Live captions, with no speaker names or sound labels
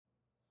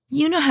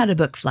You know how to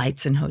book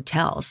flights and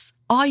hotels.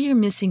 All you're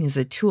missing is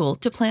a tool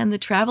to plan the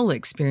travel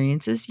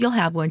experiences you'll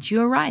have once you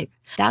arrive.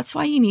 That's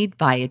why you need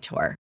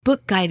Viator.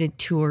 Book guided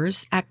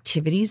tours,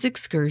 activities,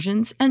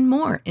 excursions, and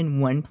more in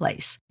one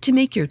place to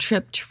make your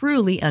trip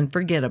truly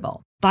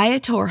unforgettable.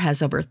 Viator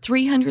has over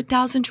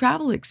 300,000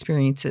 travel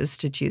experiences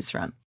to choose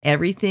from.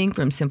 Everything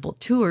from simple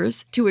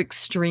tours to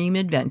extreme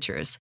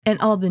adventures and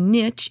all the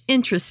niche,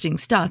 interesting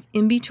stuff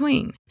in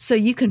between. So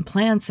you can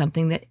plan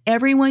something that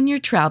everyone you're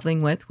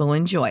traveling with will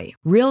enjoy.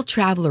 Real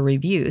traveler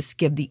reviews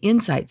give the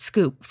inside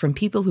scoop from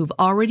people who've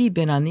already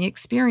been on the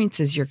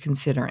experiences you're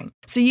considering.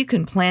 So you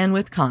can plan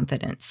with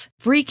confidence.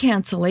 Free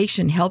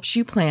cancellation helps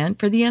you plan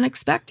for the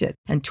unexpected.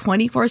 And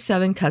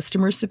 24/7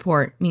 customer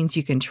support means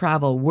you can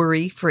travel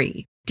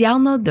worry-free.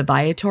 Download the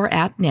Viator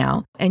app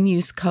now and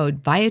use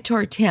code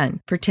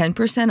Viator10 for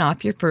 10%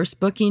 off your first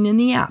booking in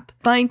the app.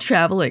 Find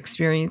travel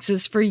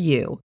experiences for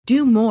you.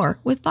 Do more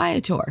with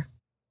Viator.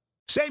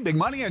 Save big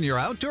money on your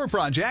outdoor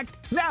project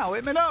now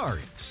at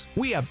Menards.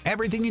 We have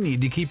everything you need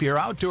to keep your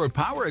outdoor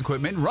power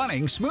equipment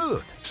running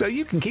smooth so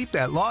you can keep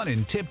that lawn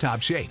in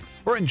tip-top shape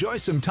or enjoy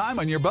some time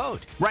on your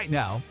boat. Right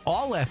now,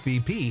 all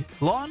FVP,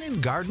 lawn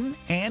and garden,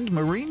 and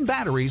marine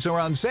batteries are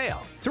on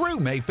sale through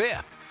May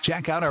 5th.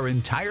 Check out our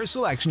entire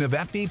selection of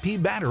FVP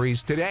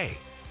batteries today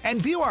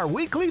and view our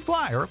weekly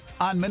flyer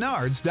on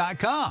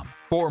Menards.com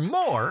for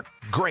more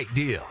great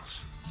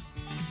deals.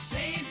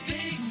 Save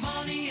big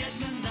money at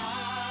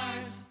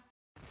Menards.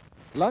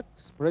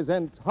 Lux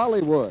presents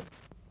Hollywood.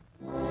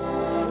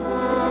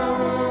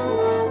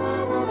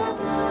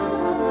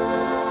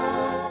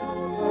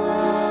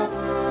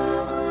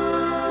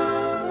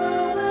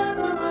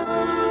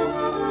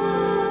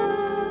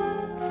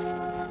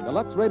 The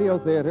Lux Radio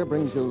Theater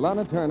brings you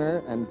Lana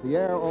Turner and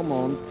Pierre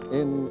Aumont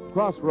in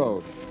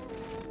Crossroads.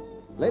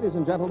 Ladies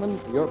and gentlemen,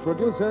 your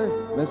producer,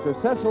 Mr.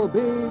 Cecil B.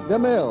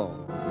 DeMille.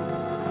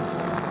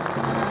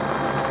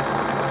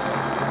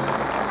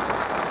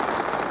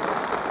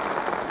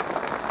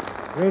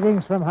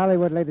 Greetings from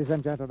Hollywood, ladies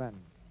and gentlemen.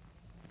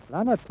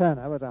 Lana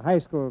Turner was a high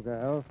school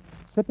girl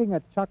sipping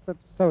a chocolate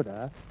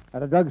soda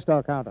at a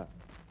drugstore counter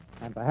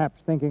and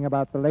perhaps thinking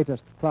about the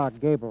latest Clark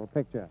Gable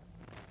picture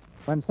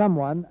when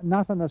someone,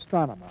 not an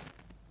astronomer,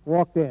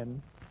 walked in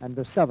and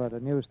discovered a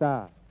new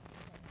star.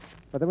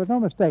 But there was no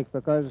mistake,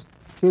 because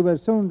she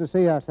was soon to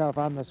see herself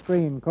on the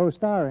screen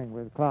co-starring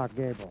with Clark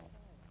Gable.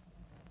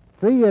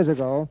 3 years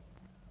ago,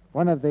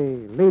 one of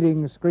the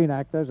leading screen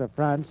actors of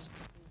France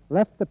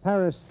left the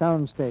Paris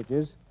sound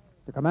stages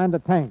to command a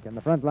tank in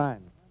the front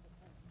line.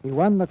 He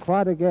won the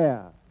Croix de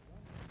Guerre.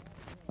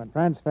 When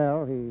France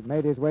fell, he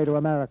made his way to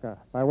America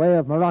by way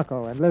of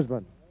Morocco and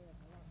Lisbon.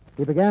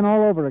 He began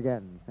all over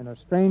again in a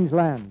strange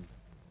land.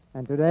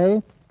 And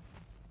today,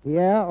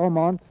 Pierre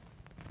Aumont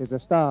is a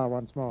star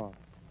once more.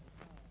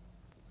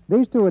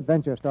 These two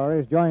adventure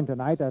stories join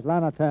tonight as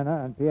Lana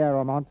Turner and Pierre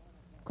Aumont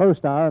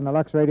co-star in the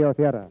Lux Radio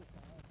Theater.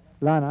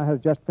 Lana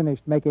has just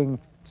finished making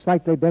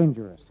Slightly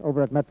Dangerous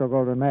over at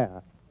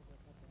Metro-Goldwyn-Mayer.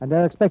 And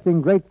they're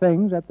expecting great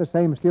things at the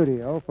same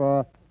studio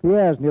for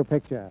Pierre's new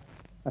picture,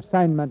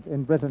 Assignment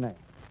in Brittany.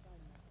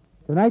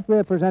 Tonight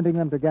we're presenting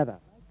them together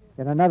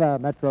in another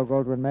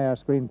Metro-Goldwyn-Mayer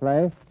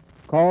screenplay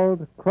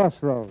called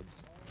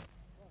Crossroads.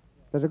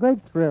 There's a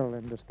great thrill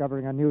in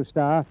discovering a new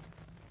star,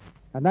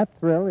 and that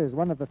thrill is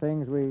one of the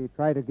things we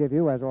try to give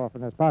you as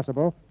often as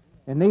possible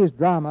in these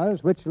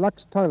dramas which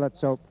Lux Toilet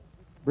Soap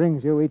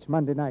brings you each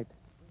Monday night.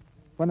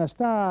 When a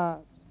star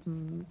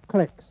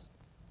clicks,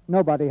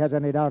 nobody has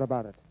any doubt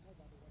about it.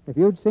 If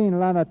you'd seen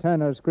Lana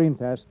Turner's screen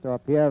test or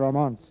Pierre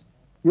Aumont's,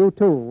 you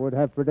too would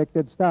have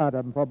predicted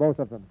stardom for both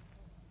of them.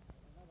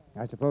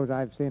 I suppose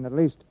I've seen at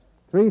least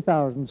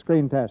 3,000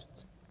 screen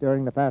tests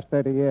during the past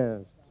 30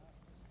 years.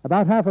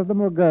 About half of them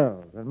were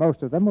girls, and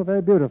most of them were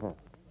very beautiful.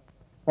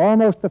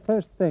 Almost the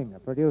first thing a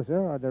producer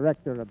or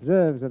director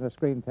observes in a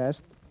screen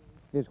test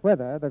is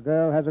whether the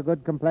girl has a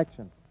good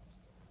complexion.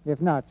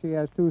 If not, she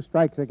has 2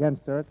 strikes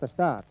against her at the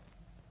start.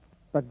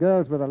 But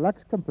girls with a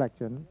Lux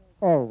complexion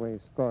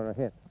always score a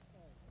hit.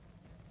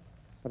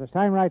 But it's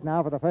time right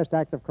now for the first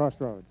act of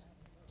Crossroads,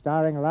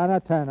 starring Lana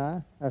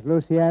Turner as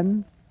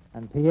Lucienne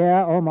and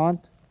Pierre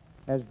Aumont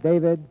as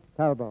David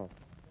Talbot.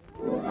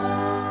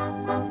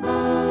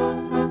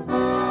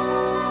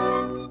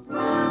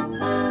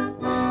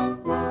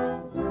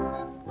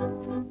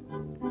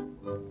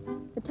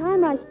 The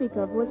time I speak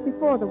of was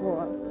before the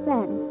war,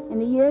 France, in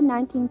the year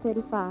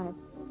 1935.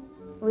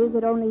 Or is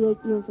it only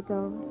 8 years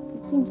ago?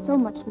 It seems so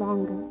much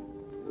longer.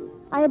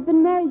 I had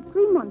been married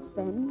 3 months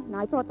then, and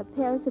I thought that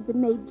Paris had been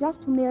made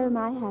just to mirror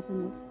my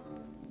happiness.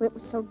 It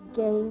was so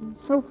gay and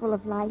so full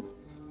of light.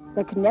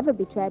 There could never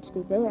be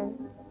tragedy there,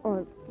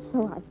 or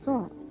so I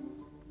thought.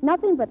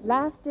 Nothing but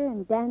laughter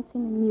and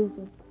dancing and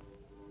music.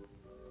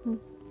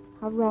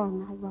 How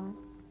wrong I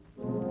was.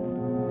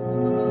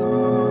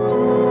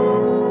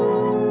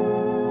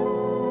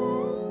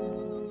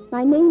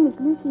 My name is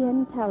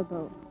Lucienne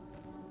Talbot.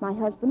 My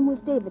husband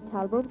was David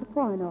Talbot of the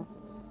Foreign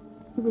Office.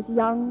 He was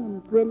young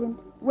and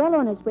brilliant, well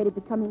on his way to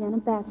becoming an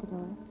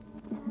ambassador.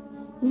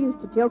 He used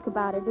to joke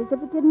about it as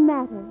if it didn't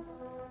matter.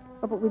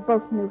 Oh, but we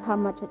both knew how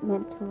much it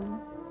meant to him.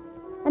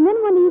 And then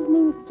one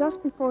evening,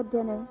 just before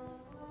dinner,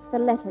 the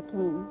letter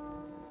came.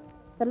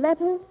 The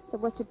letter that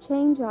was to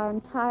change our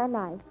entire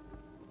life.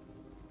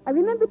 I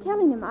remember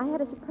telling him I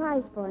had a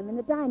surprise for him in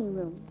the dining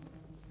room.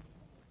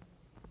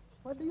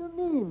 What do you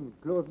mean,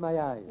 close my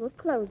eyes? We'll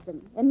close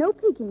them. And no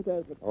peeking,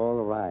 David.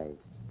 All right.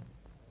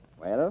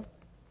 Well,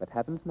 what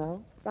happens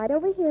now? Right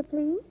over here,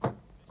 please.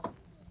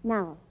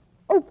 Now,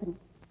 open.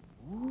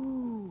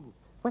 Ooh,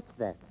 what's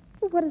that?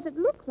 Well, what does it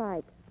look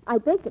like? I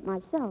baked it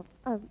myself,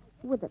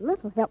 with a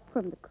little help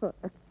from the cook.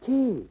 A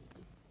cake.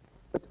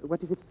 But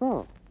what is it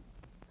for?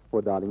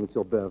 Oh, darling, it's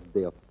your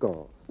birthday, of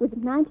course. With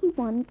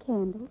 91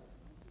 candles.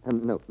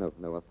 No,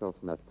 of course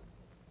not.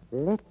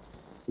 Let's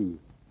see.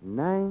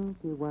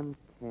 91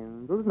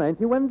 candles,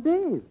 91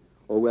 days.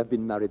 Oh, we have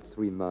been married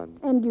 3 months.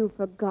 And you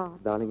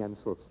forgot. Darling, I'm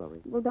so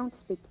sorry. Well, don't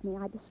speak to me.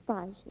 I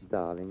despise you.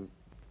 Darling,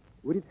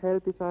 would it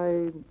help if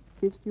I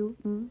kissed you?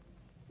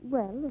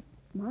 Well, it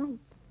might.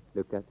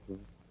 Look at him.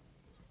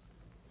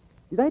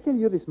 Did I tell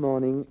you this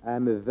morning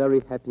I'm a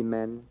very happy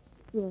man?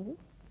 Yes?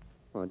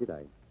 Oh, did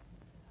I?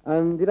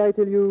 And did I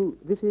tell you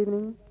this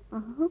evening?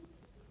 Uh-huh.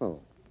 Oh.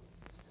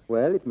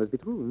 Well, it must be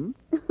true,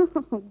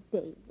 Oh,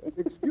 David.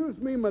 Excuse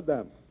me,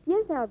 madame.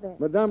 Yes,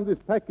 Albert. Madame, this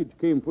package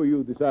came for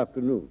you this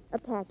afternoon. A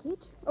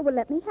package? Oh, well,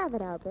 let me have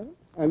it, Albert.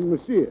 And,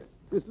 monsieur,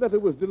 this letter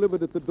was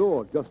delivered at the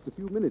door just a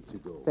few minutes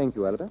ago. Thank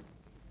you, Albert.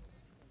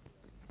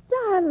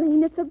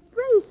 Darling, it's a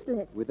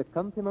bracelet. With the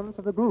compliments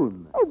of the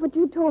groom. Oh, but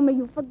you told me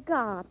you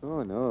forgot.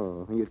 Oh,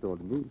 no, you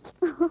told me.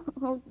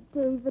 Oh,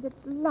 David,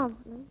 it's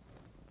lovely.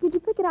 Did you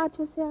pick it out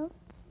yourself?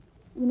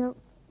 You know,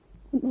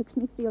 it makes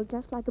me feel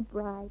just like a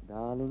bride.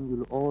 Darling,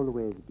 you'll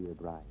always be a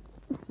bride.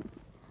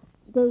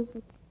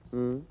 David,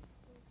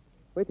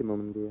 Wait a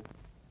moment, dear.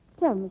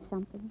 tell me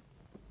something.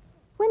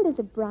 When does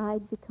a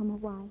bride become a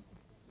wife?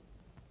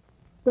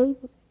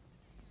 David?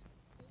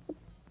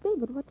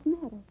 David, what's the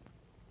matter?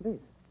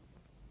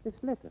 This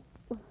letter.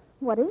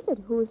 What is it?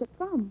 Who is it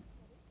from?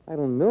 I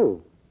don't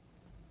know.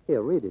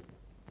 Here, read it.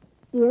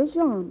 Dear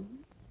Jean.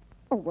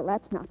 Oh, well,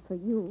 that's not for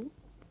you.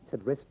 It's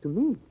addressed to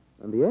me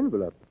on the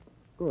envelope.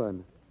 Go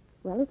on.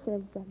 Well, it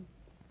says,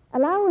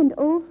 allow an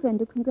old friend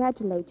to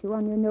congratulate you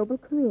on your noble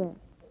career.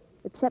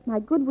 Accept my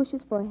good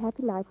wishes for a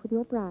happy life with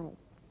your bride.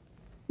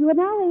 You are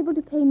now able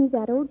to pay me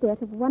that old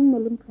debt of 1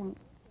 million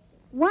francs.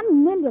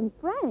 1 million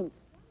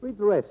francs? Read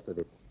the rest of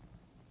it.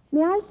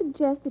 May I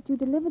suggest that you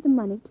deliver the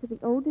money to the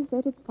old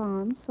deserted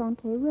farm,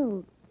 Santé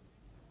Road.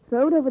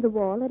 Throw it over the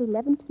wall at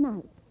 11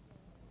 tonight.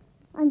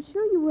 I'm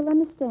sure you will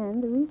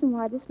understand the reason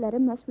why this letter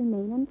must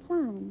remain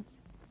unsigned.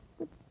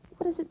 But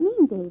what does it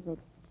mean, David?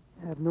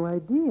 I have no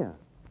idea.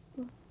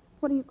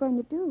 What are you going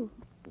to do?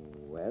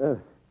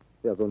 Well,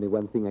 there's only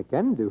one thing I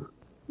can do.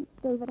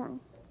 David,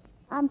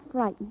 I'm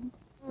frightened.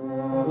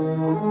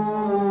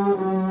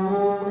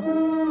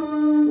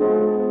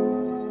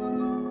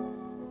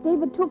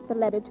 David took the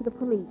letter to the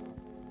police.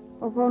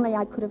 Oh, if only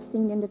I could have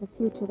seen into the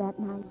future that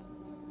night.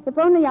 If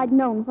only I'd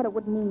known what it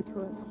would mean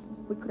to us.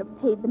 We could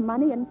have paid the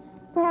money and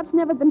perhaps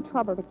never been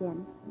troubled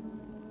again.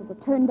 As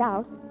it turned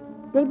out,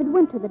 David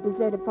went to the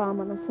deserted farm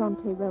on the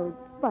Santé Road,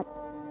 but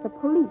the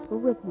police were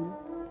with him.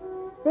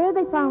 There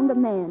they found a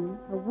man,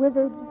 a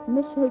withered,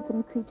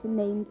 misshapen creature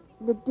named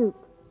Leduc.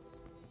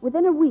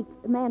 Within a week,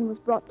 the man was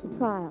brought to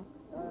trial.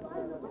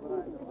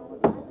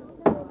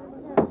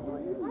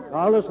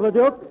 Carlos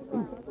Leduc,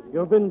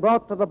 you've been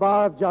brought to the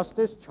bar of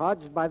justice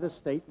charged by the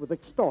state with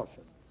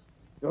extortion.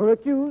 You're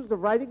accused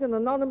of writing an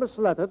anonymous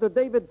letter to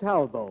David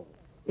Talbot,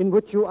 in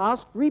which you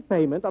asked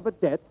repayment of a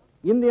debt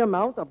in the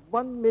amount of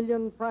 1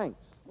 million francs.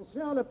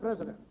 Monsieur le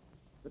President,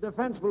 the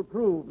defense will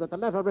prove that the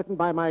letter written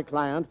by my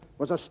client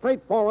was a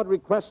straightforward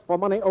request for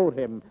money owed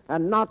him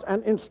and not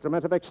an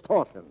instrument of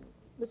extortion.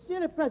 Monsieur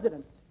le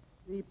President,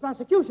 the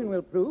prosecution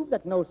will prove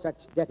that no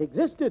such debt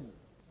existed.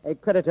 A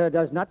creditor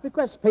does not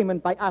request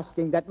payment by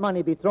asking that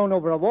money be thrown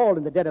over a wall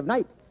in the dead of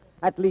night.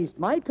 At least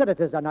my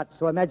creditors are not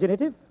so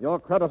imaginative. Your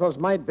creditors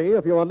might be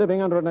if you are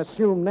living under an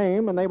assumed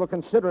name and they were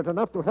considerate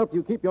enough to help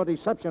you keep your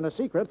deception a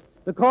secret.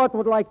 The court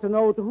would like to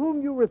know to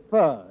whom you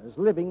refer as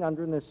living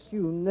under an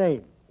assumed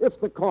name. If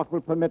the court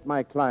will permit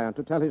my client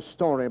to tell his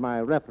story,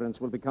 my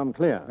reference will become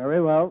clear.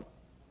 Very well.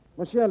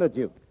 Monsieur le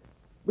Duc,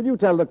 will you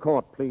tell the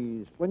court,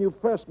 please, when you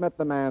first met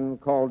the man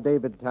called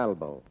David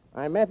Talbot?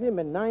 I met him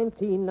in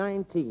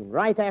 1919,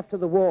 right after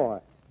the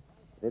war.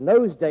 In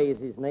those days,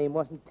 his name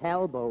wasn't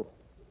Talbot.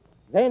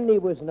 Then he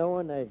was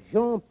known as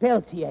Jean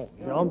Peltier.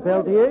 Jean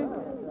Peltier?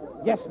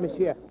 Yes,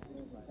 monsieur.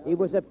 He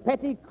was a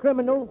petty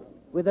criminal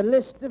with a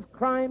list of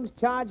crimes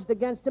charged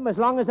against him as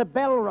long as a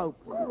bell rope.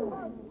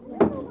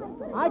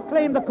 I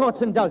claim the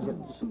court's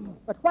indulgence.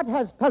 But what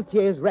has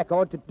Peltier's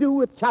record to do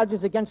with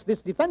charges against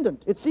this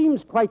defendant? It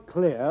seems quite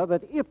clear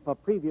that if a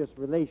previous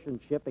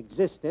relationship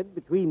existed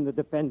between the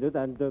defendant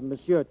and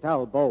Monsieur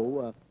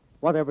Talbot,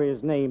 whatever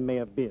his name may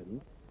have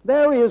been,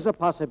 there is a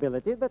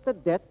possibility that the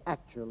debt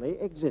actually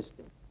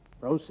existed.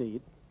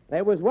 Proceed.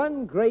 There was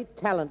one great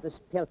talent this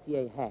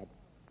Peltier had,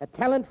 a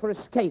talent for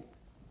escape.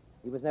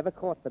 He was never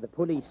caught by the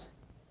police.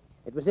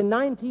 It was in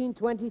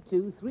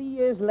 1922, 3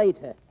 years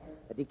later,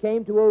 that he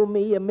came to owe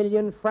me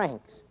 1,000,000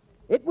 francs.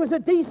 It was a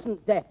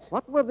decent debt.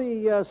 What were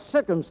the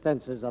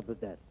circumstances of the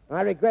debt?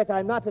 I regret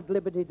I'm not at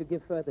liberty to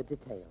give further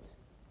details.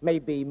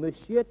 Maybe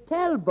Monsieur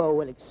Talbot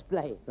will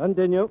explain.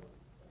 Continue.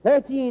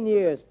 13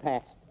 years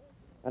passed,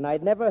 and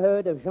I'd never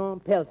heard of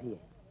Jean Peltier.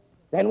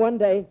 Then one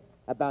day,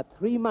 about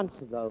 3 months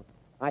ago,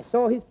 I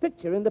saw his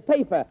picture in the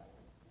paper.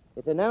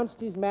 It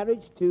announced his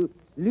marriage to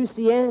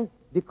Lucien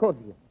de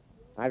Corville.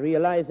 I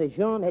realized that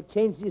Jean had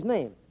changed his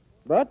name.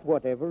 But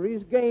whatever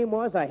his game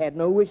was, I had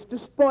no wish to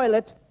spoil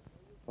it.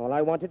 All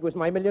I wanted was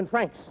my 1,000,000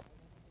 francs.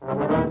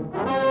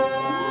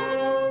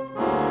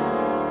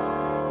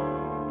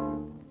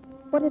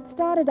 What had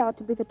started out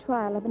to be the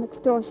trial of an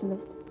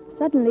extortionist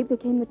suddenly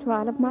became the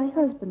trial of my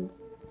husband.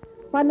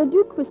 While the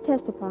Duke was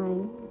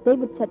testifying,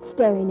 David sat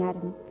staring at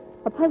him,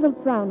 a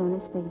puzzled frown on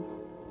his face,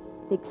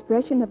 the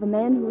expression of a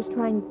man who was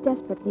trying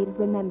desperately to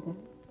remember.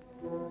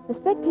 The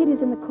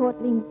spectators in the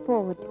court leaned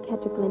forward to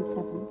catch a glimpse of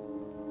him.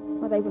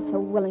 Oh, they were so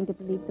willing to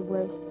believe the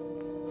worst,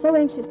 so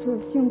anxious to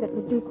assume that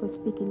Leduc was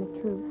speaking the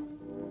truth.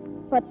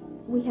 But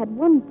we had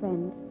one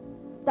friend,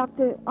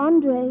 Dr.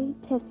 André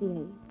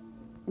Tessier,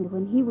 and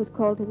when he was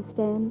called to the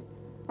stand,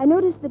 I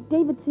noticed that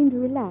David seemed to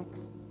relax.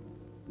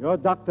 You're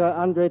Dr.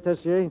 André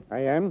Tessier? I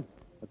am.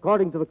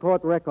 According to the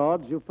court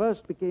records, you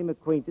first became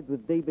acquainted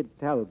with David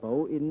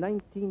Talbot in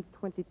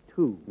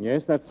 1922.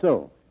 Yes, that's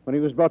so. When he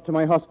was brought to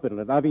my hospital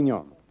at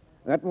Avignon.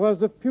 That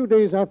was a few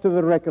days after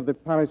the wreck of the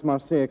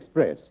Paris-Marseille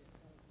Express.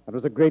 That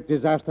was a great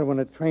disaster when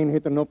a train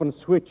hit an open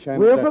switch and...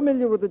 We're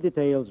familiar with the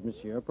details,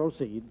 monsieur.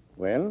 Proceed.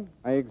 Well,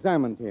 I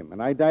examined him,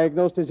 and I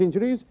diagnosed his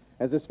injuries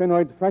as a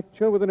sphenoid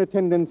fracture with an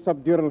attendant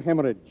subdural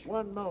hemorrhage.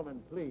 One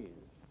moment, please.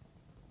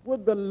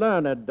 Would the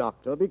learned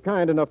doctor be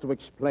kind enough to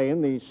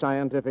explain the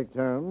scientific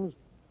terms?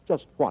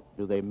 Just what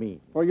do they mean?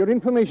 For your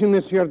information,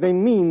 monsieur, they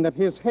mean that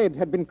his head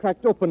had been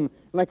cracked open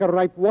like a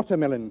ripe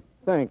watermelon.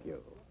 Thank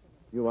you.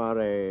 You are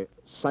a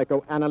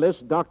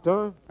psychoanalyst,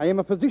 doctor? I am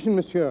a physician,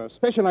 monsieur,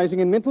 specializing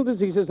in mental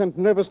diseases and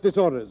nervous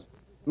disorders.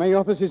 My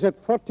office is at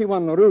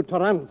 41 Rue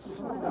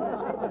Torrance.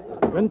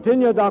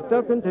 Continue,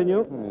 doctor,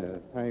 continue.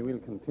 Yes, I will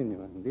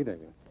continue. Indeed, I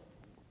will.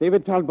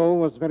 David Talbot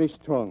was very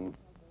strong.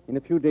 In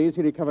a few days,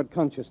 he recovered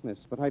consciousness,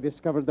 but I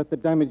discovered that the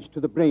damage to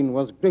the brain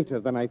was greater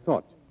than I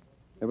thought.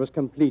 There was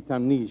complete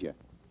amnesia.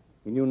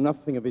 He knew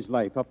nothing of his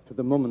life up to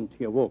the moment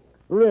he awoke.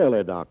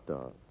 Really, doctor?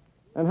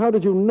 And how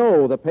did you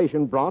know the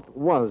patient brought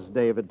was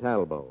David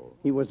Talbot?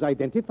 He was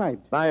identified.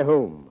 By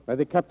whom? By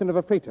the captain of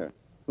a freighter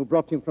who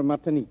brought him from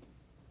Martinique,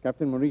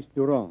 Captain Maurice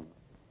Durand.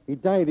 He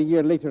died a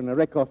year later in a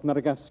wreck off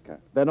Madagascar.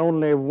 Then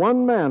only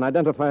one man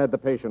identified the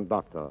patient,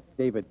 doctor.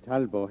 David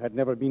Talbot had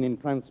never been in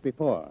France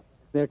before.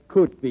 There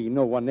could be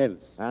no one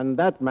else. And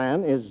that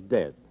man is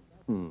dead.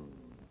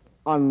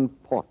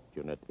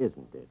 Unfortunate,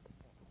 isn't it?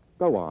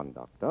 Go on,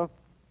 doctor.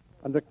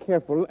 Under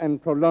careful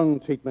and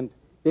prolonged treatment,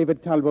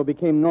 David Talbot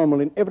became normal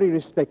in every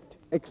respect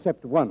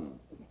except one,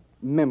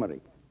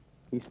 memory.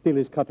 He still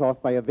is cut off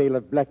by a veil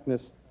of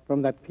blackness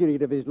from that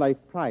period of his life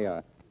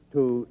prior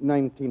to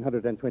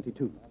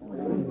 1922.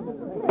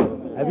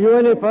 Have you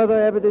any further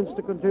evidence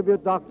to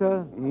contribute,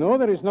 doctor? No,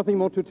 there is nothing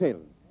more to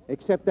tell,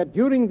 except that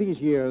during these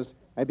years,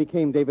 I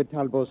became David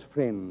Talbot's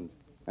friend,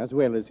 as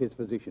well as his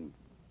physician.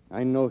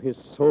 I know his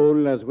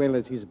soul as well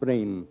as his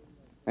brain.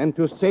 And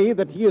to say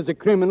that he is a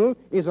criminal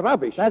is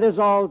rubbish. That is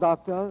all,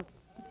 doctor.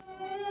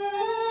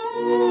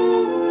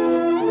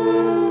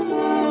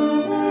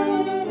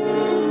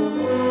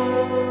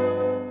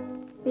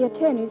 The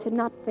attorneys had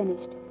not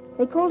finished.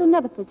 They called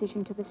another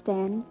physician to the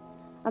stand,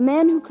 a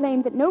man who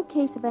claimed that no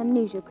case of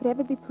amnesia could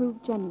ever be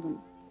proved genuine.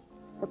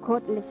 The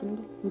court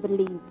listened and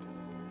believed.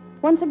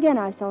 Once again,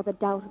 I saw the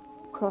doubt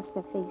across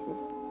their faces.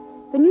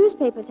 The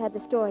newspapers had the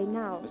story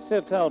now.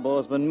 Monsieur Talbot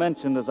has been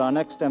mentioned as our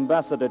next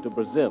ambassador to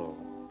Brazil.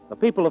 The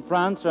people of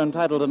France are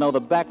entitled to know the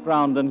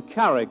background and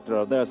character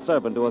of their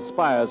servant who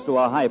aspires to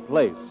a high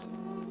place.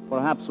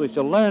 Perhaps we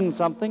shall learn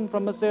something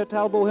from Monsieur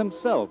Talbot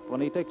himself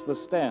when he takes the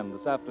stand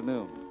this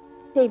afternoon.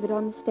 David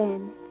on the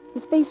stand.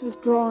 His face was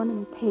drawn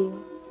and pale,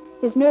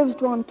 his nerves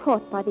drawn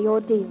taut by the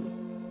ordeal.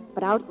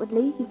 But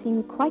outwardly, he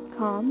seemed quite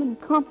calm and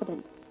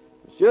confident.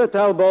 Monsieur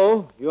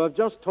Talbot, you have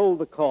just told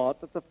the court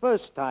that the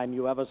first time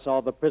you ever saw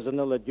the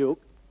prisoner, Leduc,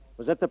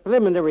 was at the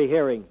preliminary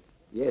hearing.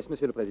 Yes,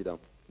 Monsieur le Président.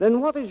 Then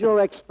what is your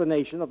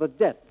explanation of the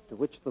debt to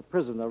which the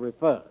prisoner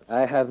refers?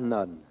 I have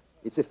none.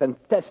 It's a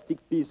fantastic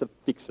piece of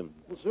fiction.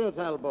 Monsieur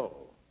Talbot,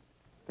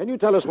 can you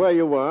tell us where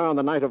you were on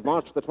the night of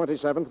March the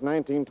 27th,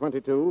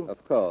 1922?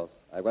 Of course.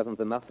 I was on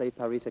the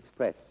Marseille-Paris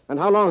Express. And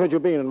how long had you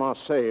been in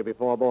Marseille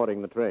before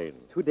boarding the train?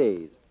 2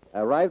 days.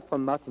 I arrived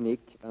from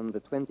Martinique on the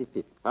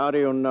 25th. How do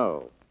you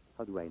know?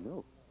 How do I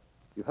know?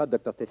 You heard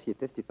Dr. Tessier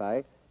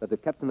testify that the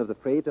captain of the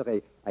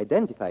freighter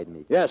identified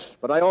me. Yes,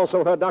 but I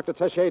also heard Dr.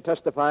 Tessier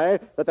testify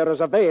that there is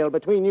a veil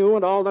between you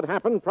and all that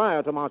happened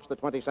prior to March the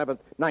 27th,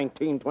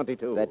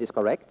 1922. That is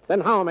correct.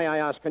 Then how, may I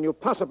ask, can you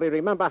possibly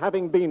remember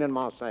having been in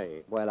Marseille?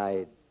 Well,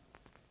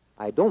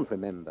 I don't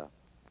remember.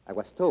 I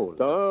was told.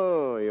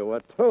 Oh, you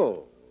were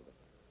told.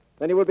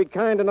 Then you will be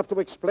kind enough to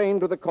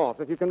explain to the court.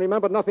 If you can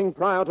remember nothing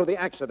prior to the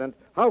accident,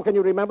 how can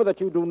you remember that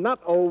you do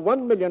not owe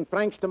 1 million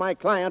francs to my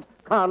client,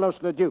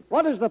 Carlos Leduc?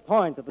 What is the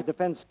point of the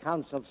defense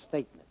counsel's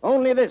statement?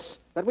 Only this,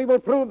 that we will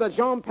prove that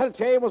Jean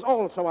Peltier was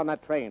also on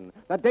that train,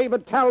 that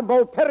David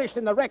Talbot perished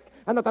in the wreck,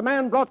 and that the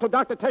man brought to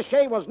Dr.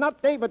 Taché was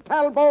not David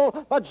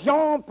Talbot, but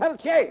Jean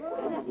Peltier.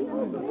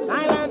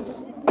 Silence!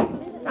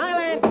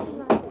 Silence!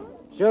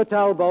 Monsieur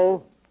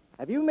Talbot,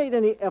 have you made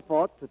any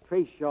effort to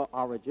trace your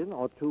origin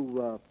or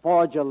to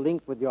forge a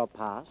link with your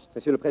past?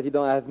 Monsieur le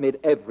Président, I have made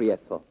every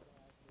effort.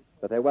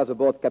 That I was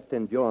aboard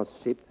Captain Durand's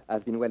ship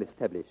has been well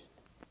established.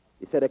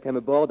 He said I came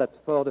aboard at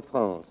Fort de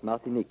France,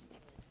 Martinique.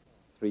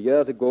 3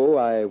 years ago,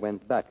 I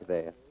went back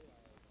there.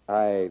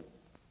 I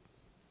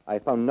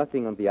found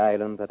nothing on the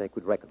island that I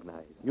could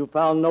recognize. You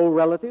found no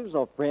relatives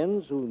or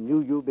friends who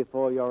knew you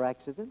before your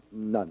accident?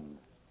 None.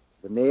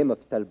 The name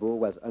of Talbot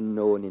was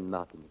unknown in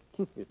Martinique.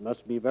 It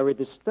must be very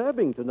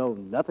disturbing to know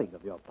nothing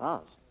of your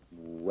past.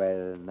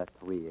 Well, not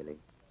really.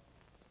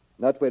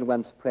 Not when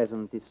one's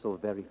present is so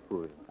very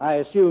full. I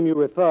assume you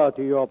refer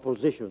to your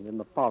position in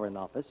the Foreign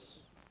Office.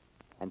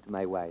 And to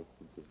my wife,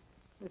 too.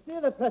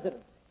 Monsieur the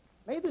President,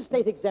 may the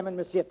state examine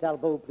Monsieur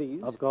Talbot,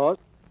 please? Of course.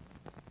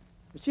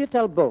 Monsieur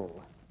Talbot,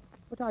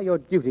 what are your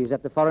duties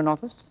at the Foreign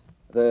Office?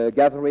 The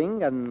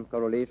gathering and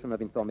correlation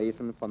of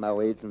information from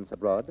our agents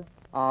abroad.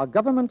 Are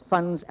government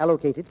funds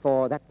allocated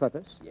for that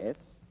purpose?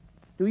 Yes.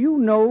 Do you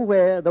know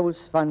where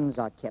those funds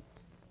are kept?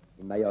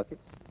 In my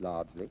office,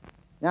 largely.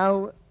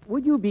 Now,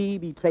 would you be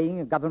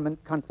betraying a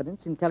government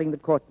confidence in telling the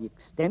court the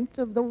extent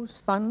of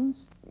those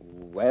funds?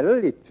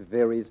 Well, it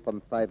varies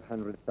from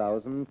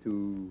 500,000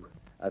 to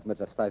as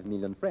much as 5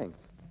 million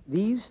francs.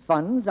 These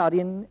funds are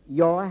in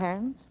your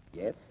hands?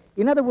 Yes.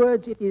 In other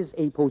words, it is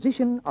a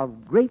position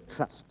of great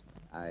trust.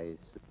 I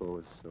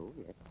suppose so,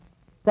 yes.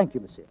 Thank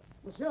you, monsieur.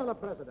 Monsieur le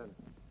President,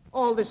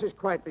 all this is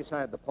quite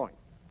beside the point.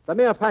 The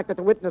mere fact that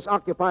the witness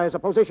occupies a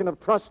position of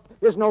trust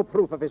is no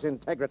proof of his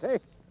integrity.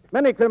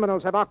 Many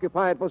criminals have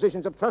occupied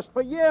positions of trust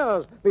for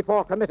years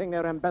before committing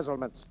their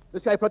embezzlements.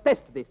 Monsieur, I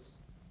protest this.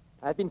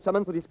 I have been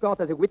summoned to this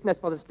court as a witness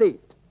for the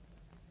state.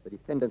 The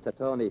defendant's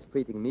attorney is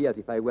treating me as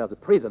if I were the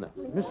prisoner.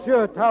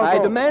 Monsieur Talbot... I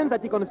demand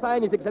that he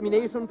confine his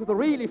examination to the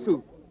real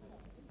issue,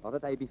 or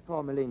that I be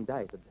formally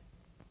indicted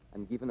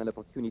and given an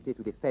opportunity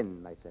to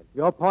defend myself.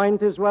 Your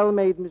point is well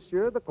made,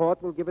 monsieur. The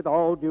court will give it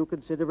all due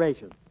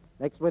consideration.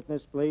 Next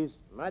witness, please.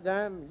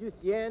 Madame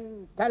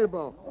Lucienne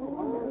Talbot.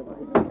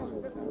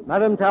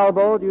 Madame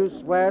Talbot, do you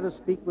swear to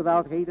speak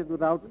without hate and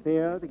without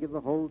fear, to give the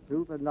whole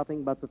truth and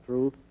nothing but the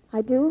truth?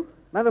 I do.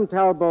 Madame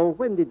Talbot,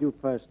 when did you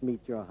first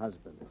meet your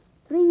husband?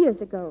 3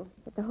 years ago,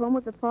 at the home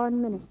of the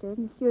foreign minister,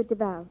 Monsieur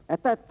Duval.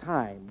 At that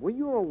time, were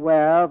you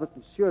aware that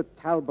Monsieur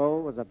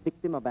Talbot was a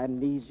victim of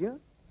amnesia?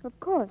 Of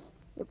course.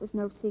 It was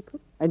no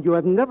secret. And you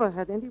have never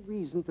had any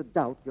reason to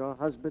doubt your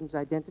husband's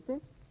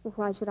identity? Well,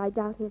 why should I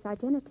doubt his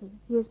identity?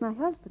 He is my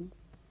husband.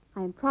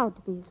 I am proud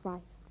to be his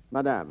wife.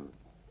 Madame,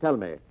 tell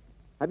me,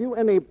 have you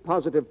any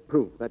positive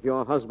proof that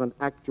your husband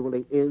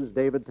actually is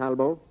David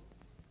Talbot?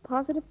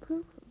 Positive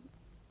proof?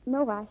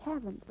 No, I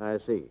haven't. I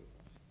see.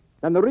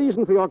 Then the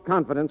reason for your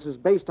confidence is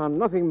based on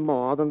nothing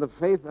more than the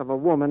faith of a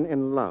woman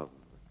in love.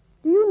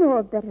 Do you know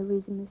a better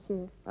reason,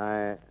 monsieur?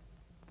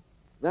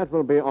 That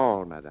will be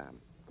all, madame.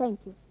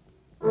 Thank you.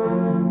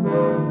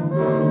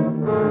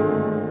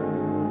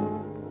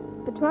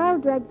 The trial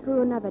dragged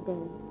through another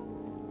day.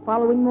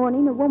 Following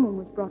morning, a woman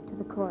was brought to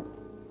the court.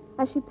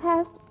 As she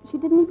passed, she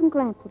didn't even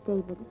glance at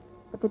David,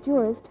 but the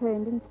jurors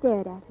turned and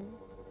stared at her.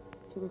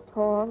 She was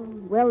tall,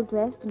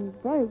 well-dressed, and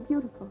very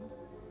beautiful.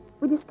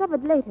 We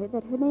discovered later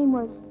that her name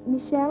was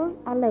Michelle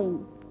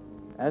Alain.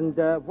 And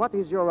what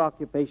is your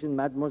occupation,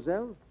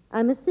 mademoiselle?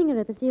 I'm a singer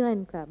at the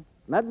Sirène Club.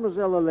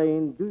 Mademoiselle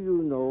Alain, do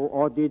you know,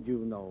 or did you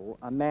know,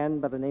 a man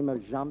by the name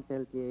of Jean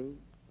Peltier?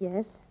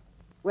 Yes.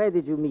 Where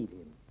did you meet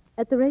him?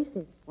 At the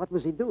races. What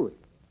was he doing?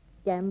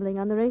 Gambling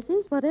on the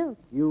races. What else?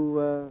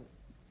 You,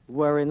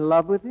 were in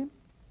love with him?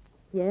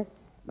 Yes.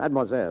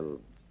 Mademoiselle,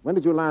 when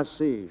did you last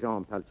see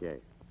Jean Peltier?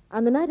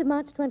 On the night of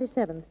March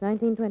 27th,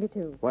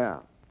 1922. Where?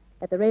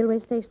 At the railway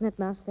station at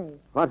Marseille.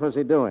 What was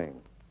he doing?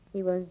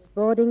 He was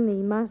boarding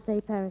the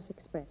Marseille-Paris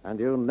Express. And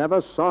you never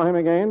saw him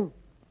again?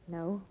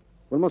 No.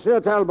 Will Monsieur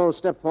Talbot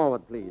step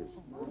forward, please?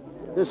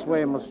 This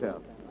way, monsieur.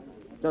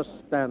 Just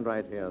stand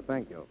right here.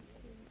 Thank you.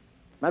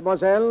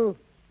 Mademoiselle,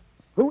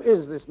 who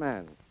is this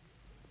man?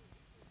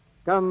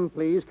 Come,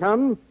 please,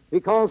 come.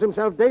 He calls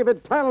himself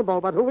David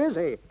Talbot, but who is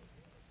he?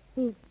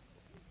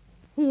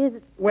 He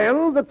is...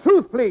 Well, the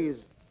truth,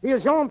 please. He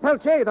is Jean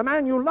Peltier, the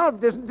man you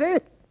loved, isn't he?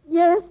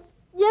 Yes.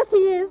 Yes, he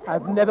is.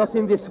 I've never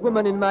seen this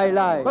woman in my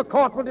life. The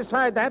court will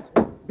decide that.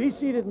 Be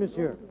seated,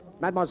 monsieur.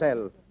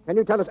 Mademoiselle, can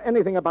you tell us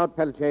anything about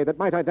Peltier that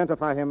might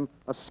identify him?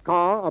 A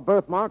scar, a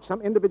birthmark,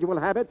 some individual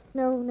habit?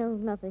 No,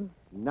 nothing.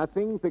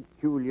 Nothing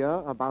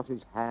peculiar about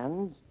his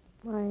hands?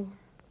 Why,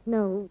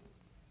 no.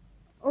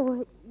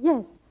 Oh,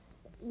 yes.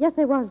 Yes,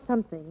 there was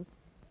something.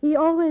 He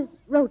always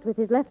wrote with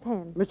his left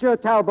hand. Monsieur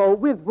Talbot,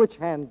 with which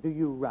hand do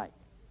you write?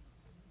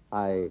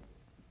 I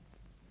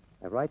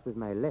write with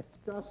my left.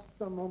 Just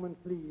a moment,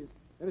 please.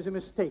 There is a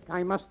mistake.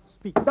 I must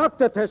speak.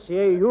 Dr.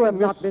 Tessier, you have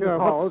not been Monsieur,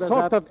 called what as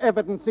sort a... of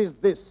evidence is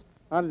this?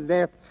 A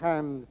left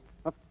hand.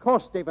 Of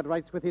course David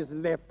writes with his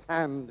left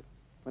hand.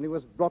 When he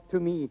was brought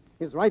to me,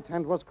 his right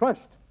hand was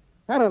crushed,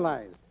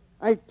 paralyzed.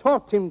 I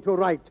taught him to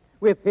write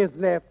with his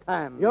left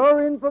hand.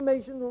 Your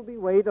information will be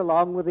weighed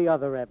along with the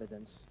other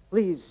evidence.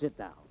 Please sit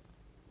down.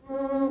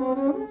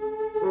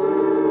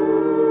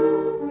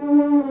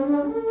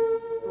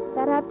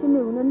 That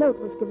afternoon, a note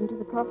was given to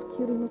the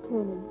prosecuting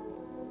attorney.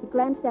 He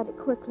glanced at it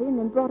quickly and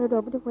then brought it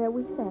over to where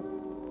we sat.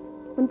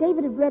 When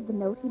David had read the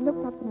note, he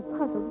looked up in a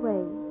puzzled way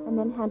and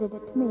then handed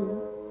it to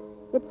me.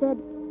 It said,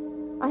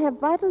 "I have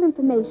vital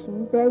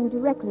information bearing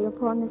directly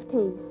upon this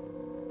case.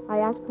 I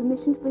ask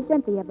permission to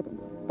present the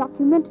evidence,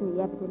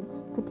 documentary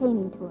evidence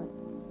pertaining to it."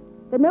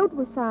 The note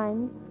was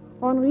signed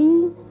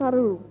Henri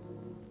Sarou.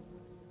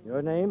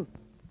 Your name?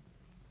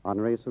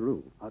 Henri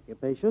Sarou.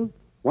 Occupation?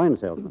 Wine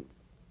salesman.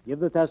 Give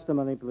the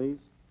testimony, please.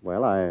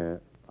 Well,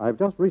 I've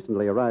just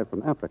recently arrived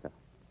from Africa.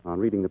 On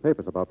reading the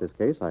papers about this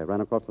case, I ran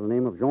across the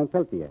name of Jean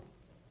Peltier,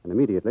 and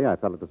immediately I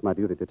felt it was my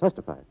duty to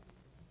testify.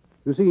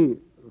 You see,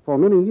 for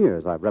many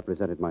years I've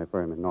represented my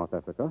firm in North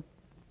Africa.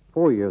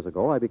 4 years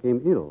ago, I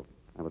became ill.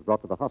 I was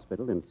brought to the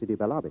hospital in Sidi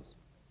Bel Abbes.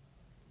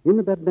 In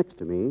the bed next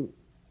to me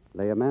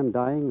lay a man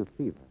dying of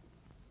fever.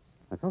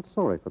 I felt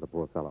sorry for the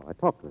poor fellow. I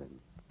talked with him.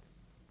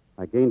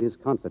 I gained his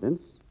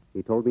confidence.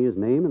 He told me his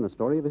name and the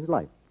story of his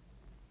life.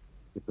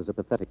 It was a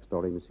pathetic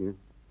story, monsieur.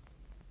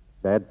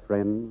 Bad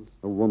friends,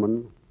 a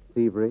woman,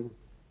 thievery,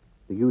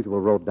 the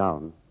usual road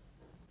down.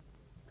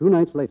 2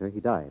 nights later, he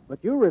died.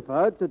 But you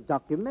referred to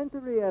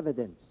documentary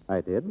evidence.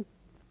 I did.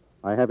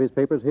 I have his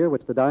papers here,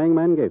 which the dying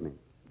man gave me.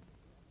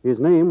 His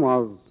name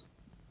was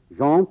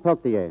Jean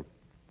Peltier.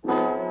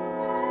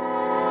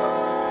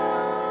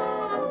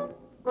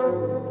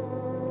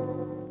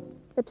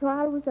 The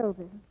trial was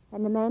over,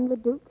 and the man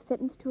Leduc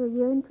sentenced to a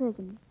year in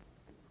prison.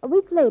 A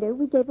week later,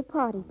 we gave a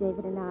party,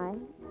 David and I,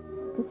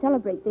 to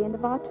celebrate the end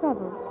of our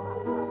troubles.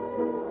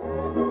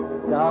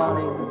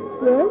 Darling.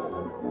 Yes?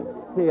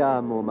 Te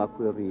amo, ma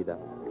querida.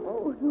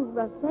 Oh,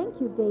 thank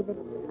you, David.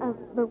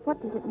 But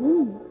what does it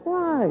mean?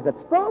 Why,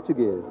 that's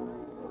Portuguese.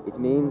 It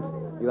means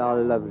you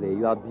are lovely,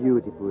 you are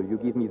beautiful, you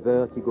give me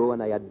vertigo,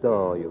 and I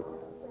adore you.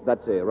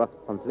 That's a rough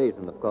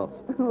translation, of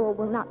course. Oh,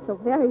 well, not so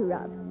very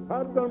rough.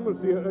 Pardon,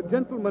 monsieur. A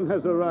gentleman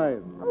has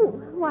arrived. Oh,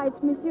 why,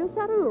 it's Monsieur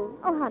Sarou.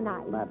 Oh, how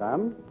nice.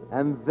 Madame?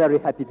 I'm very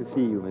happy to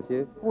see you,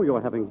 monsieur. Oh,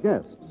 you're having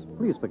guests.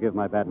 Please forgive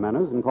my bad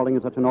manners in calling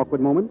in such an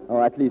awkward moment.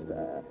 Or at least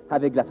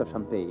have a glass of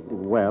champagne.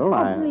 Well,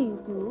 Please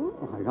do.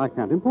 I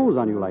can't impose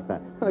on you like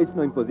that. Oh, it's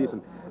no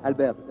imposition.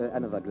 Albert,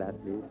 another glass,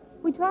 please.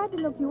 We tried to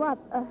look you up,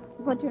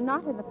 but you're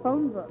not in the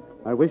phone book.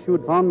 I wish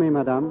you'd found me,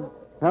 madame.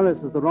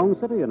 Paris is the wrong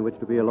city in which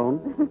to be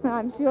alone.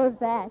 I'm sure of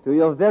that. To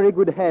your very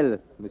good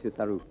health, Monsieur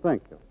Sarou.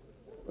 Thank you.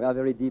 We are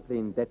very deeply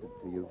indebted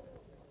to you.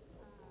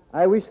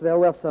 I wish there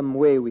were some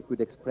way we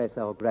could express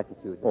our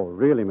gratitude. Oh,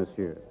 really,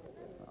 monsieur?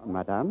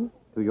 Madame,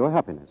 to your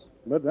happiness.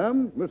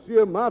 Madame,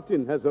 Monsieur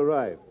Martin has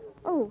arrived.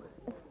 Oh,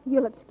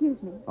 you'll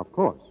excuse me. Of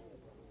course.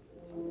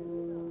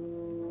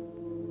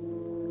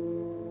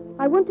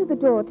 I went to the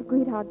door to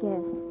greet our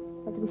guest.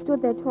 As we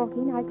stood there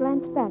talking, I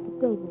glanced back at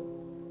David.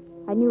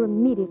 I knew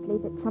immediately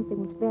that something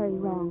was very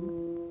wrong.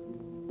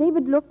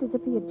 David looked as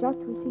if he had just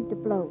received a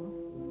blow.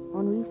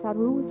 Henri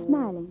Sarou was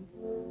smiling.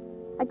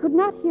 I could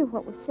not hear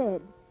what was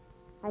said.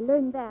 I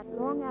learned that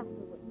long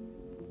afterward.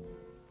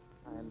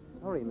 I'm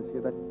sorry,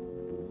 monsieur, but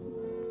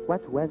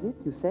what was it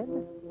you said?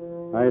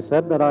 I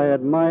said that I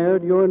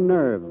admired your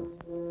nerve.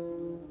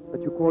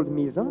 But you called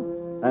me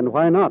Jean. And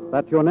why not?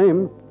 That's your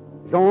name.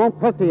 Jean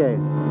Peltier.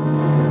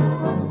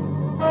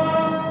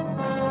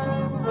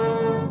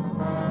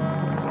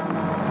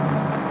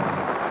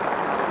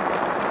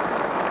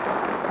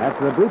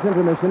 After a brief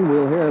intermission,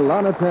 we'll hear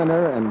Lana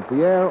Turner and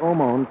Pierre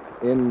Aumont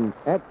in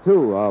Act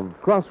 2 of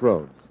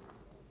Crossroads.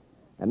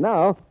 And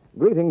now,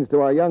 greetings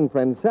to our young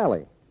friend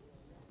Sally.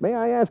 May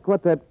I ask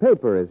what that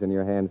paper is in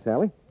your hand,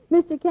 Sally?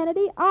 Mr.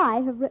 Kennedy, I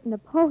have written a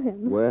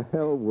poem.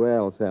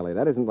 Well, Sally,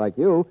 that isn't like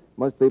you.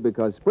 Must be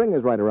because spring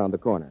is right around the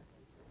corner.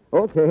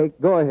 Okay,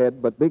 go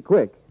ahead, but be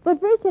quick. But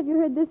first, have you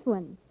heard this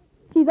one?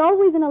 She's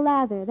always in a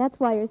lather. That's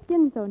why her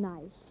skin's so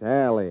nice.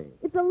 Sally.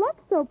 It's a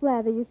Lux soap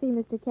lather, you see,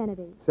 Mr.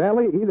 Kennedy.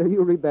 Sally, either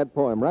you read that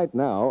poem right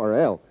now or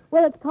else.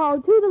 Well, it's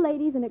called To the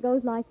Ladies, and it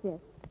goes like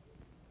this.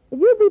 If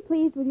you'd be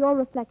pleased with your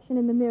reflection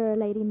in the mirror,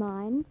 lady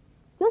mine,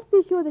 just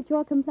be sure that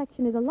your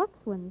complexion is a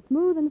Lux one,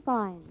 smooth and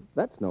fine.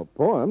 That's no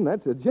poem.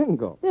 That's a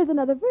jingle. There's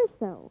another verse,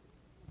 though.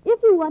 If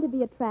you want to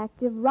be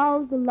attractive,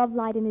 rouse the love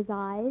light in his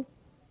eyes,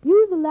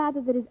 use the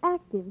lather that is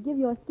active, give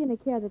your skin a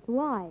care that's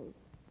wise.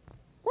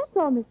 That's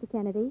all, Mr.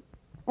 Kennedy.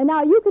 And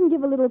now you can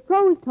give a little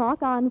prose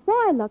talk on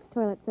why Lux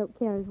Toilet Soap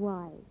Care is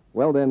wise.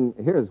 Well, then,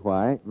 here's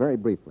why, very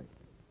briefly.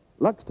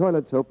 Lux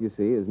toilet soap, you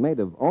see, is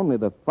made of only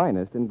the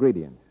finest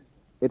ingredients.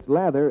 Its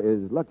lather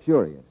is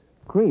luxurious,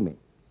 creamy.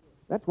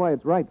 That's why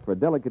it's right for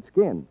delicate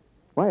skin,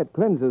 why it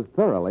cleanses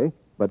thoroughly,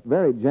 but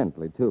very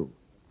gently, too.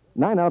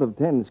 9 out of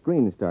 10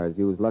 screen stars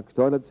use Lux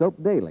toilet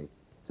soap daily.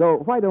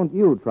 So why don't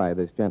you try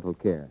this gentle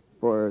care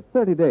for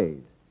 30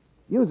 days?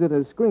 Use it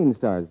as screen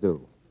stars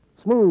do.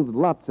 Smooth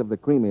lots of the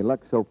creamy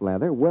Lux soap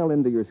lather well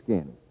into your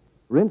skin.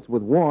 Rinse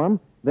with warm,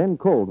 then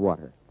cold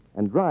water,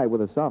 and dry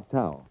with a soft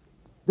towel.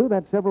 Do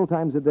that several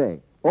times a day,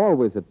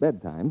 always at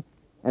bedtime,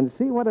 and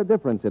see what a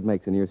difference it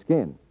makes in your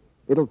skin.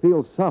 It'll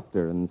feel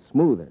softer and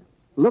smoother.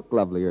 Look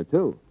lovelier,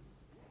 too.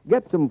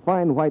 Get some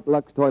fine white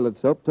Lux toilet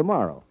soap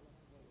tomorrow.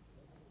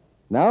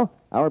 Now,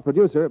 our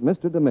producer,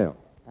 Mr. DeMille.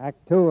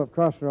 Act 2 of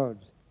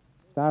Crossroads,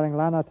 starring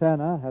Lana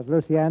Turner as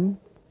Lucienne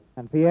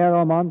and Pierre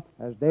Aumont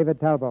as David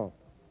Talbot.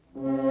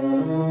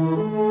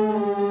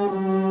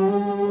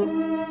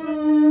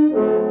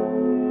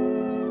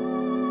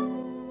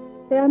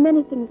 There are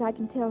many things I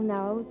can tell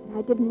now that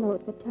I didn't know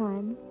at the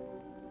time.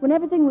 When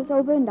everything was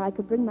over and I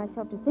could bring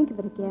myself to think of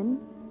it again,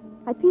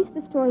 I pieced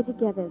the story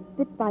together,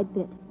 bit by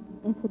bit,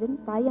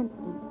 incident by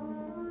incident.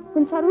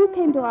 When Saru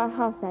came to our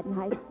house that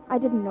night, I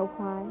didn't know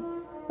why,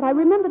 but I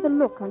remember the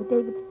look on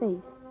David's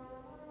face.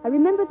 I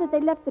remember that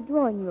they left the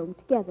drawing room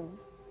together.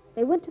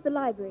 They went to the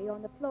library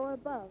on the floor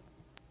above.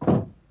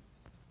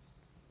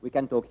 We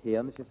can talk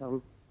here, Monsieur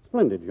Saru.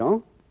 Splendid,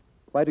 Jean.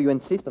 Why do you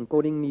insist on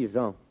calling me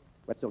Jean?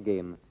 What's your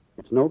game?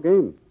 It's no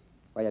game.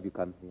 Why have you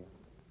come here?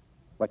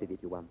 What is it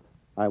you want?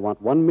 I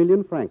want 1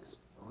 million francs.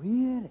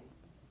 Really?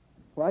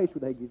 Why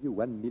should I give you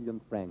 1 million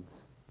francs?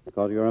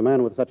 Because you're a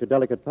man with such a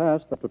delicate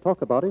past that to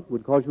talk about it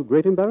would cause you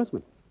great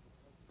embarrassment.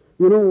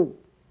 You know,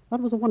 that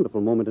was a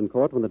wonderful moment in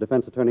court when the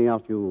defense attorney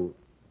asked you,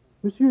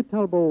 Monsieur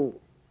Talbot,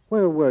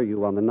 where were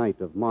you on the night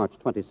of March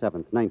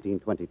 27th,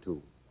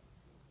 1922?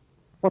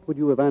 What would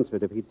you have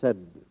answered if he'd said,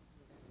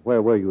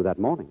 where were you that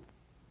morning?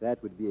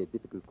 That would be a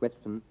difficult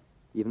question,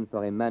 even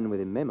for a man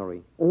with a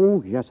memory.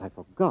 Oh, yes, I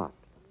forgot.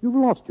 You've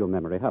lost your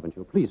memory, haven't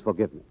you? Please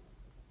forgive me.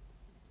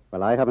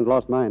 Well, I haven't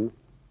lost mine.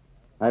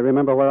 I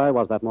remember where I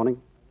was that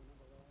morning.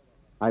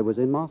 I was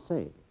in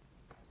Marseille,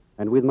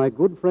 and with my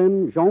good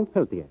friend Jean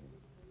Peltier.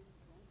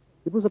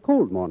 It was a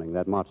cold morning,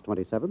 that March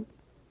 27th.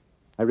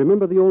 I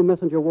remember the old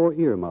messenger wore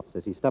earmuffs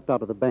as he stepped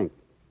out of the bank,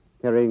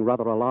 carrying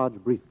rather a large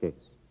briefcase.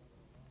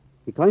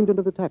 He climbed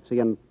into the taxi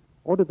and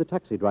ordered the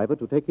taxi driver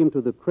to take him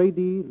to the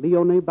Crédit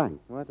Lyonnais Bank.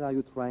 What are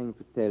you trying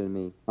to tell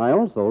me? I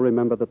also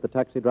remember that the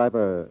taxi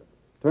driver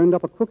turned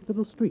up a crooked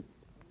little street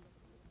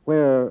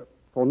where,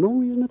 for no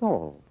reason at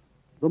all,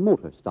 the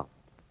motor stopped.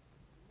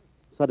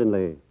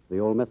 Suddenly, the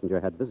old messenger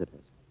had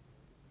visitors.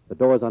 The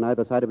doors on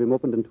either side of him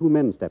opened and 2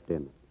 men stepped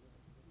in.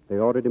 They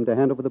ordered him to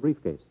hand over the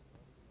briefcase.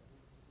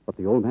 But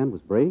the old man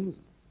was brave.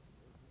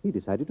 He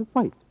decided to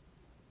fight.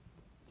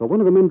 So one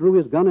of the men drew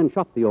his gun and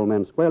shot the old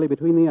man squarely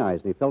between the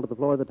eyes, and he fell to the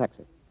floor of the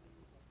taxi.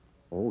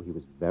 Oh, he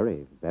was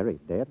very, very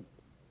dead.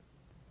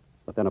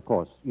 But then, of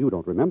course, you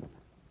don't remember.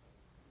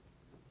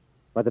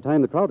 By the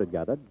time the crowd had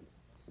gathered,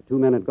 the 2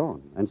 men had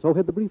gone, and so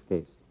had the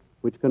briefcase,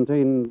 which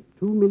contained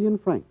 2 million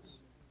francs.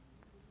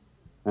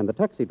 And the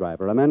taxi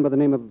driver, a man by the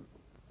name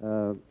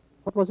of,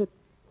 what was it?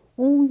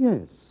 Oh,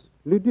 yes,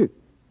 Le Duc.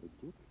 Le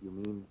Duc, you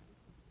mean?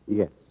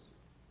 Yes.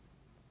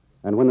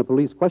 And when the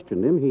police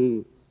questioned him,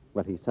 he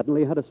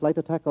suddenly had a slight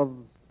attack of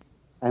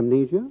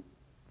amnesia.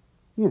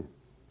 Yes.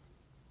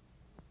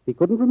 He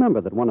couldn't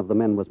remember that one of the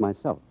men was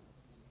myself,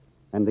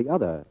 and the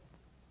other,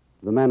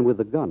 the man with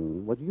the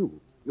gun, was you.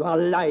 You are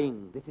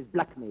lying. This is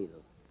blackmail.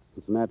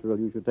 It's natural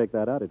you should take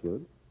that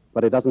attitude,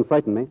 but it doesn't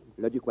frighten me.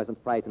 Le Duc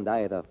wasn't frightened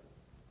either.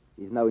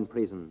 He's now in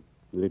prison.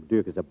 Le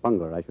Duc is a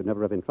bungler. I should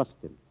never have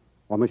entrusted him.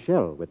 Or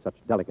Michel with such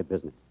delicate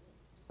business.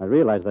 I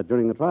realized that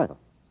during the trial.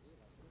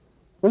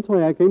 That's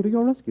why I came to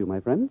your rescue, my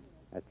friend.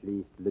 At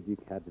least Le Duc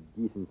had the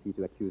decency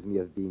to accuse me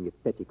of being a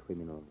petty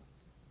criminal.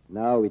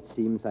 Now it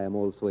seems I am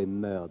also a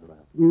murderer.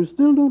 You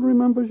still don't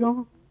remember,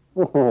 Jean?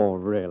 Oh,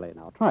 really?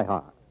 Now, try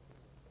hard.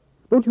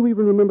 Don't you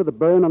even remember the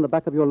burn on the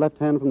back of your left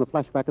hand from the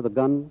flashback of the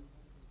gun?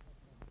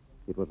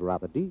 It was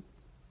rather deep.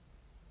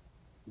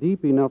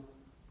 Deep enough,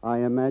 I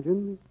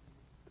imagine,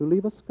 to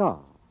leave a scar.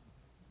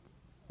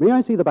 May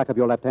I see the back of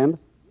your left hand?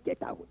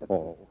 Get out.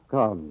 Oh,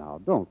 come now.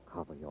 Don't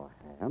cover your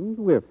hand.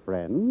 We're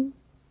friends.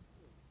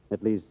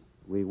 At least,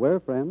 we were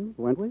friends,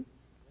 weren't we?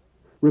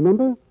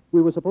 Remember,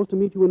 we were supposed to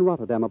meet you in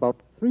Rotterdam about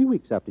 3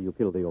 weeks after you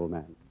killed the old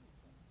man.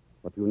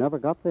 But you never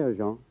got there,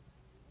 Jean.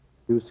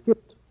 You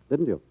skipped,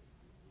 didn't you?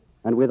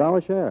 And with our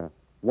share,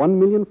 1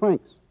 million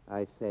francs.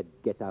 I said,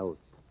 get out.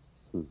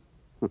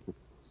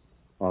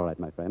 All right,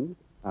 my friend.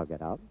 I'll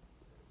get out.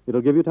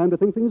 It'll give you time to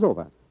think things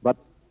over. But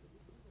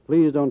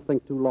please don't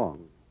think too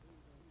long,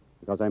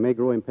 because I may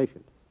grow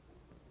impatient.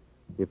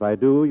 If I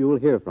do, you'll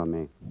hear from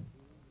me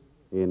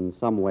in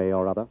some way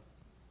or other.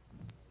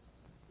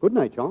 Good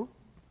night, Jean.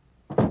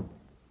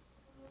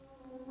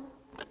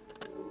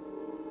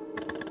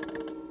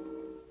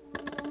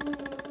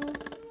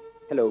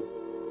 Hello.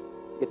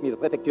 Get me the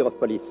prefecture of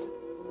police.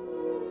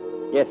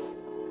 Yes,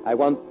 I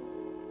want...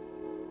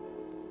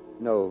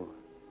 No.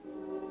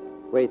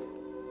 Wait.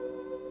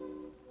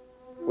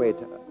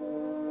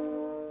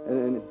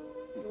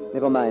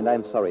 Never mind,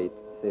 I'm sorry.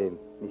 It's a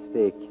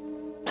mistake.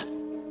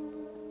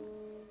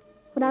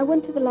 When I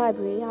went to the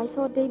library, I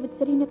saw David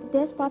sitting at the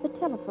desk by the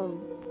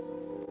telephone.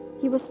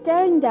 He was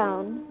staring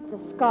down at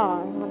the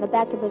scar on the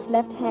back of his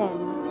left hand.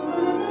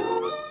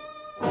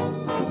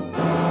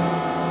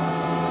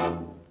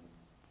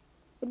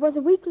 was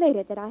a week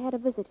later that I had a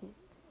visitor.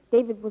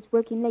 David was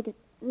working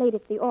late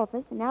at the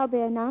office, and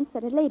Albert announced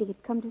that a lady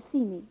had come to see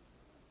me.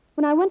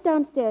 When I went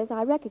downstairs,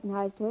 I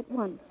recognized her at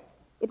once.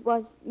 It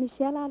was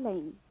Michelle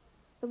Allain,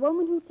 the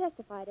woman who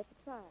testified at the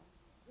trial.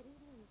 Good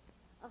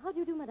evening. How do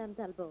you do, Madame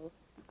Talbot?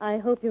 I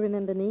hope you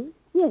remember me.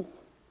 Yes,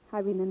 I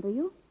remember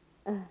you.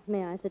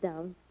 May I sit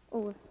down?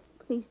 Oh,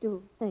 please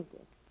do. Thank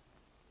you.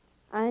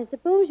 I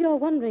suppose you're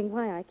wondering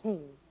why I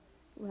came.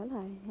 Well,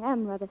 I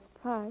am rather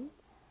surprised.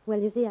 Well,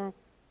 you see,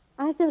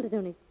 I felt it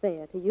only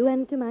fair to you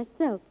and to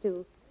myself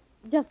to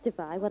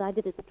justify what I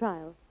did at the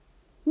trial.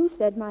 You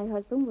said my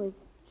husband was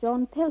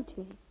Jean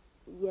Peltier.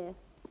 Yes.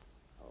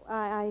 Oh,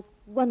 I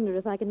wonder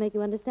if I can make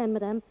you understand,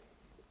 Madame.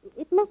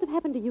 It must have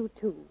happened to you,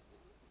 too.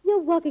 You're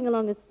walking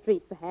along a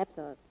street, perhaps,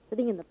 or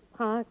sitting in the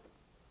park.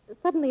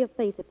 Suddenly a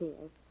face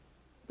appears.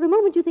 For a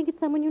moment you think it's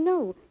someone you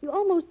know. You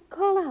almost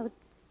call out.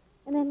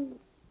 And then,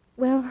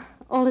 well,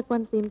 all at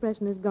once the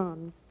impression is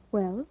gone.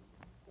 Well?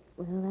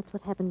 Well, that's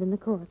what happened in the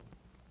court.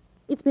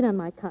 It's been on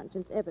my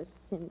conscience ever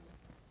since.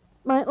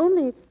 My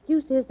only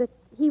excuse is that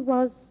he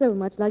was so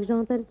much like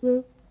Jean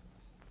Peltier.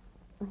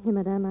 Here,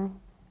 Madame,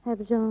 I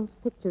have Jean's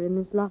picture in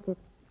this locket.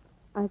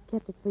 I've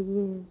kept it for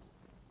years.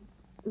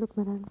 Look,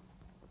 Madame.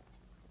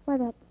 Why,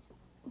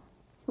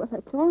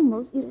 that's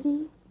almost... You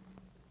see?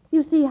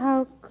 You see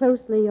how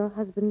closely your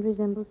husband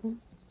resembles him?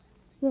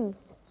 Yes,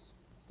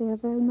 they are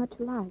very much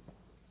alike.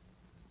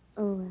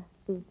 Oh,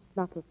 the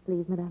locket,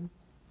 please, Madame.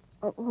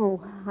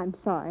 Oh, I'm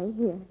sorry.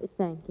 Here.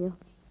 Thank you.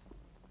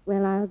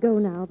 Well, I'll go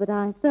now, but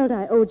I felt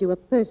I owed you a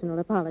personal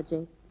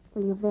apology.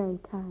 Well, you're very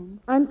kind.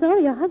 I'm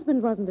sorry your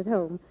husband wasn't at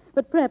home,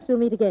 but perhaps we'll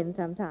meet again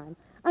sometime.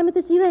 I'm at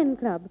the Sirene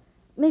Club.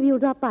 Maybe you'll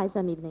drop by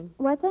some evening.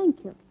 Why,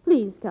 thank you.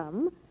 Please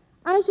come.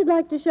 I should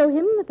like to show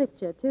him the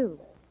picture, too.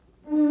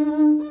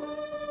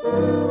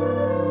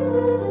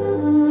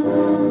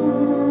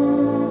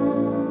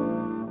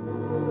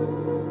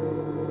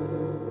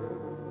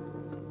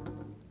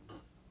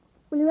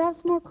 Will you have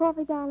some more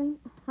coffee, darling?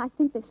 I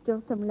think there's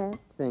still some left.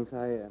 Thanks.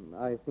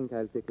 I think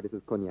I'll take a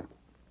little cognac.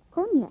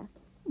 Cognac?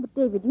 But,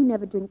 David, you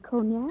never drink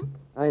cognac.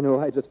 I know.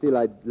 I just feel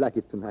I'd like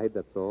it tonight,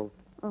 that's all.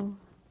 Oh,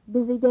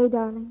 busy day,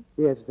 darling?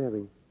 Yes,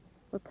 very.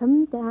 Well,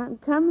 come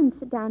and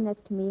sit down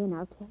next to me,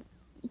 and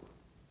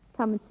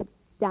Come and sit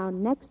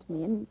down next to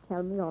me and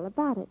tell me all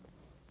about it.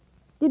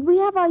 Did we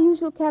have our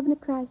usual cabinet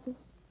crisis?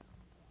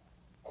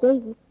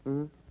 David?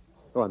 Mm-hmm.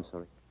 Oh, I'm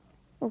sorry.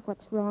 Oh,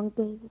 what's wrong,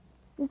 David?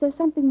 Is there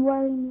something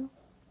worrying you?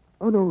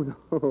 Oh, no.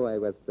 I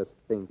was just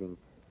thinking.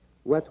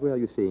 What were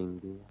you saying,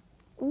 dear?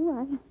 Oh,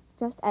 I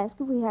just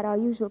asked if we had our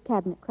usual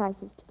cabinet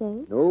crisis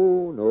today.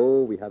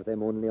 No. We have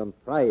them only on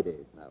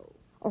Fridays now.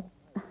 Oh,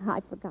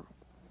 I forgot.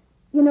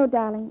 You know,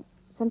 darling,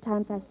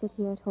 sometimes I sit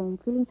here at home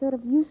feeling sort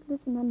of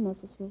useless and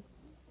unnecessary.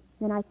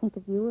 Then I think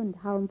of you and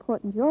how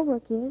important your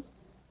work is,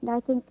 and I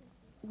think,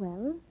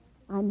 well,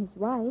 I'm his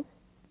wife,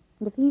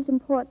 and if he's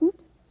important,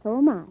 so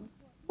am I.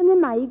 And then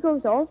my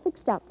ego's all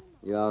fixed up.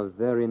 You are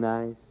very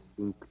nice,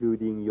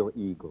 including your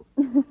ego.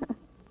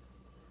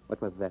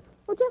 What was that?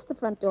 Oh, just the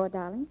front door,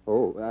 darling.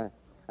 Oh,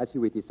 I'll see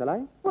wait, shall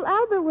I? Well,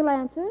 Albert will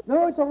answer it.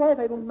 No, it's all right.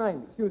 I don't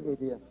mind. Excuse me,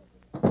 dear.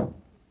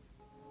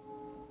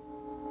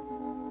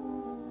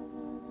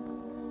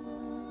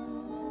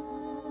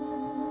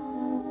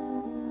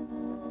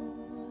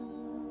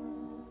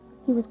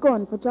 He was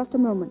gone for just a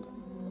moment.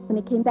 When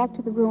he came back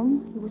to the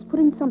room, he was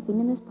putting something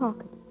in his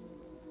pocket.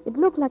 It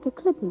looked like a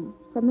clipping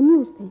from a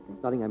newspaper.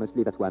 Darling, I must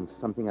leave at once.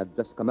 Something had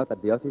just come up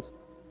at the office.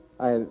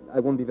 I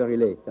won't be very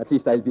late. At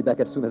least I'll be back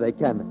as soon as I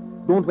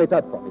can. Don't wait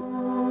up for me.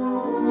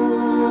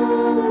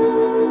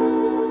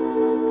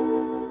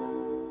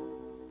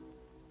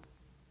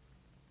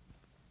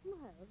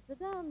 Well, sit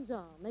down,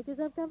 Jean. Make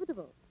yourself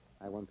comfortable.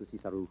 I want to see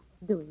Saru.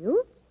 Do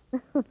you?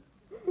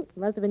 You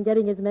must have been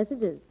getting his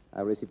messages.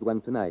 I received one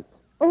tonight.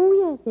 Oh,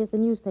 yes, the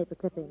newspaper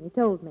clipping. He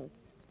told me.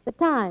 The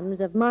Times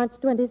of March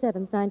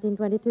 27th,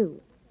 1922.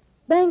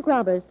 Bank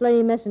robbers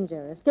slay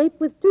messenger. Escape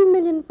with 2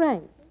 million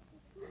francs.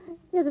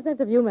 He has a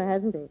sense of humor,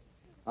 hasn't he?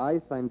 I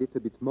find it a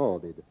bit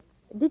morbid.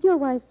 Did your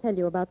wife tell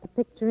you about the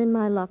picture in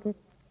my locket?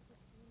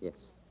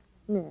 Yes.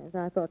 Yes,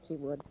 I thought she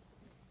would.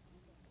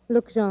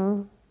 Look,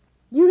 Jean,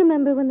 do you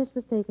remember when this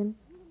was taken?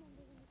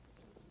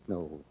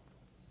 No,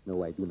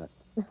 I do not.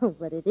 Oh,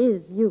 but it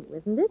is you,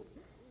 isn't it?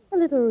 A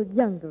little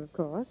younger, of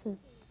course. A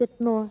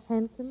bit more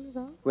handsome,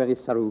 Jean. Where is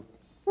Saru?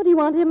 What do you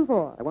want him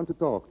for? I want to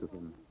talk to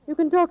him. You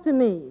can talk to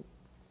me.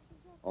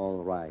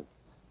 All right.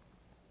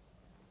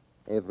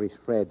 Every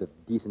shred of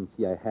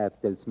decency I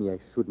have tells me I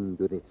shouldn't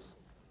do this.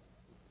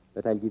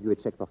 But I'll give you a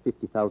check for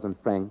 50,000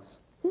 francs.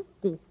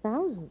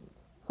 50,000?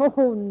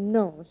 Oh,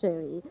 no,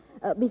 Cherie.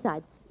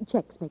 Besides,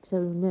 checks make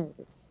Saru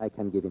nervous. I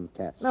can give him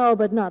cash. No,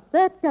 but not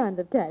that kind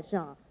of cash,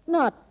 Jean.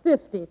 Not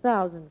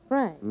 50,000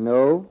 francs.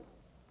 No.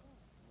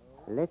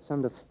 Let's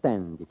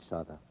understand each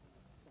other.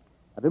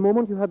 At the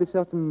moment, you have a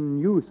certain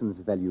nuisance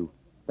value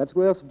that's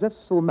worth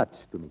just so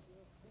much to me.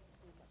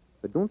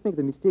 But don't make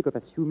the mistake of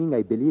assuming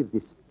I believe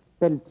this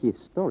Peltier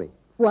story.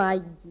 Why,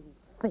 you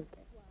faker.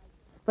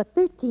 For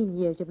 13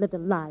 years, you've lived a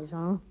lie,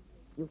 Jean.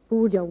 You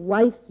fooled your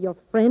wife, your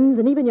friends,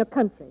 and even your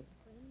country.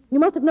 You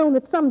must have known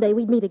that someday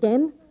we'd meet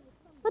again.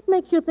 What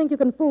makes you think you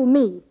can fool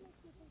me?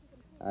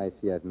 I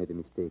see I've made a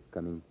mistake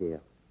coming here.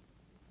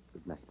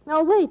 Good night.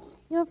 Oh, wait.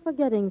 You're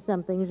forgetting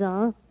something,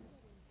 Jean.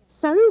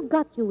 Saru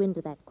got you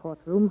into that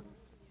courtroom.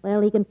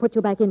 Well, he can put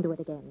you back into it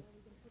again.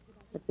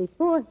 But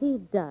before he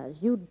does,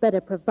 you'd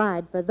better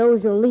provide for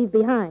those you'll leave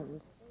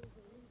behind.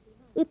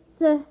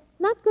 It's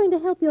not going to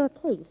help your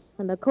case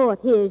when the court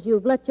hears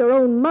you've let your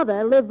own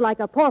mother live like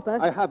a pauper.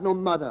 I have no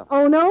mother.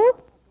 Oh, no?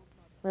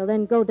 Well,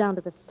 then go down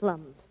to the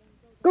slums.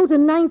 Go to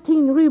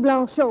 19 Rue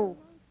Blanchot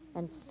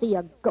and see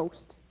a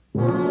ghost.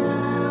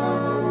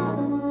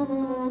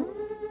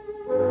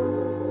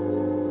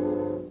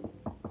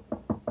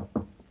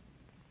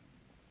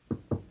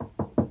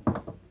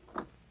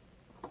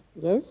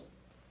 Yes?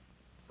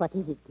 What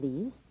is it,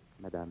 please?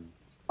 Madame,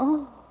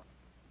 Oh,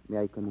 may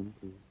I come in,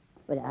 please?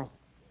 well,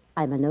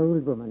 I'm an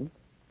old woman.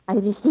 I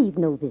receive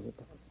no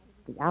visitors.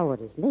 The hour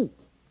is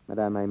late.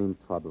 Madame, I'm in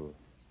trouble.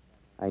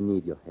 I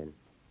need your help.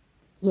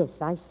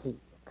 Yes, I see.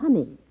 Come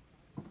in.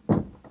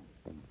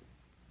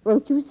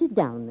 Won't you sit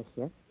down,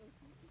 monsieur?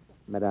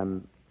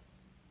 Madame,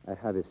 I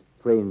have a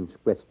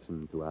strange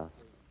question to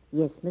ask.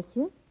 Yes,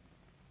 monsieur?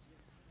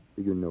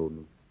 Do you know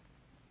me?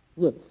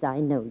 Yes, I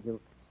know you.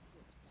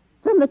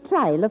 From the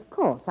trial, of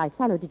course. I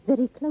followed it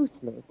very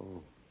closely.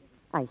 Oh.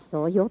 I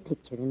saw your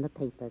picture in the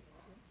papers.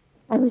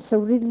 I was so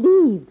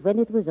relieved when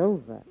it was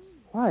over.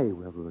 Why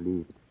were you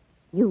relieved?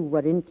 You were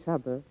in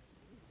trouble.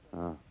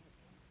 Ah.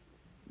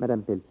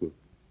 Madame Pelletier,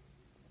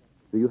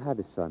 do you have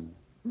a son?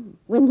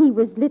 When he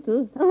was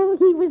little, oh,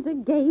 he was a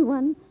gay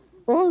one.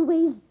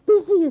 Always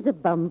busy as a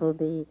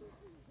bumblebee.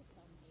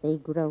 They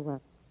grow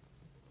up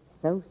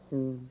so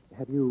soon.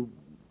 Have you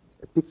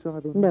a picture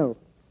of him? No.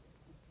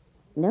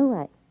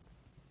 No,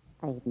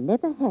 I've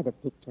never had a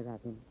picture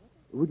of him.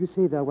 Would you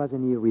say there was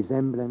any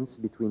resemblance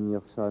between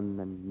your son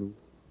and me?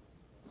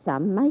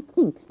 Some might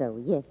think so,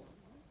 yes.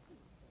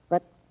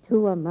 But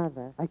to a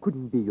mother. I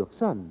couldn't be your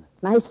son.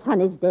 My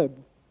son is dead.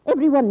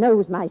 Everyone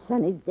knows my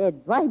son is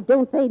dead. Why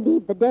don't they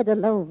leave the dead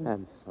alone?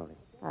 I'm sorry.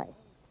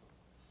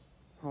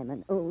 I'm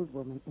an old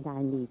woman, and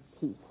I need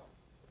peace.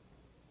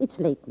 It's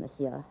late,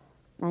 monsieur.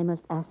 I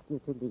must ask you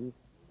to leave.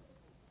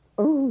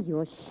 Oh,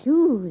 your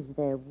shoes,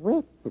 they're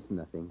wet. It's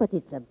nothing. But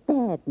it's a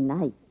bad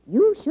night.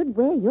 You should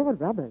wear your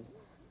rubbers.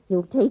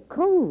 You'll take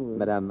cold.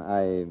 Madame,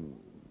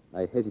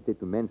 I hesitate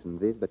to mention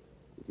this, but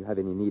if you have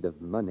any need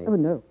of money... Oh,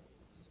 no.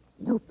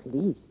 No,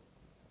 please.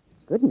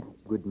 Good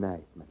night. Good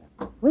night,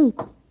 madame. Wait.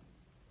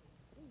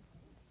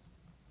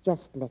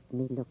 Just let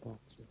me look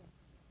at you.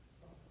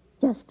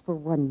 Just for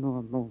one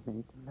more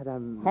moment.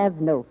 Madame... Have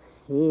no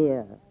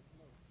fear.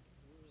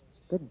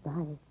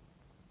 Goodbye.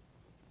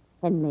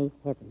 And may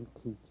heaven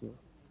keep you.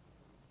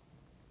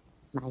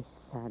 My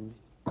son.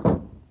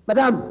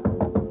 Madame!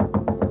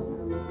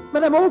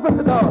 Madame, open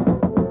the door!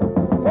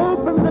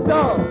 Open the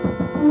door!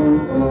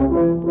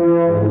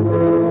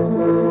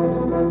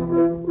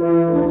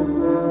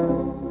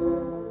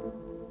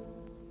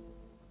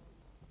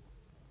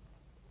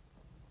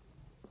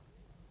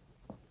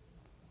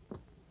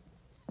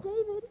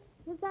 David,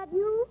 is that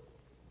you?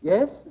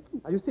 Yes?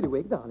 Are you still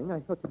awake, darling? I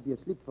thought you'd be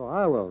asleep for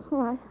hours.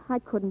 Oh, I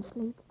couldn't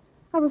sleep.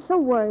 I was so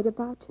worried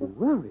about you.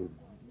 Worried?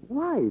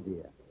 Why,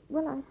 dear?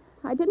 Well,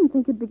 I didn't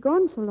think you'd be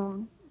gone so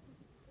long.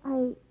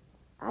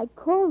 I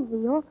called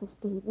the office,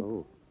 David.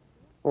 Oh,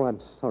 I'm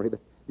sorry, but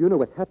you know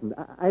what happened?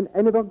 I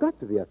never got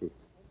to the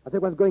office. As I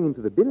was going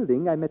into the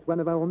building, I met one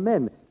of our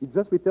men. He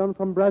just returned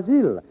from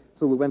Brazil.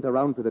 So we went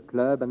around to the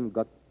club and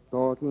got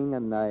talking,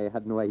 and I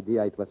had no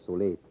idea it was so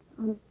late.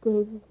 Oh,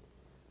 David.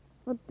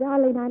 Oh,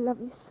 darling, I love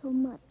you so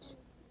much.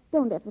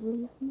 Don't ever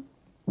leave me.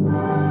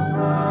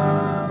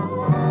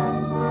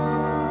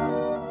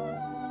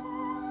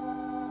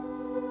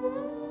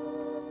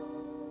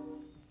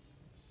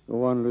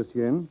 Go on,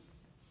 Lucien.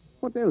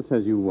 What else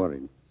has you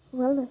worried?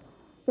 Well,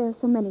 there are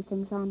so many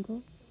things, Andre.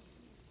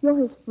 You're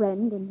his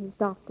friend and his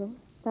doctor.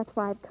 That's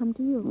why I've come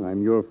to you.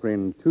 I'm your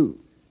friend, too.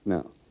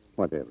 Now,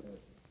 what else?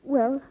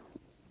 Well,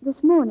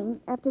 this morning,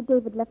 after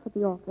David left for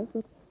the office,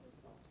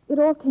 it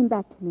all came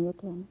back to me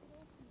again.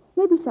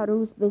 Maybe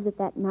Saru's visit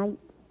that night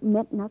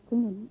meant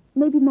nothing, and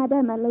maybe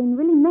Madame Alain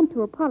really meant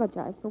to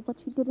apologize for what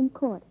she did in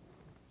court.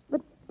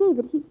 But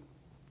David, he's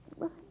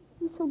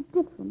so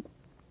different.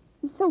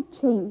 He's so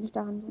changed,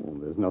 Andre. Oh,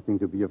 there's nothing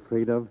to be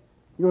afraid of.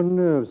 Your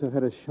nerves have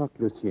had a shock,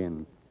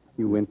 Lucien.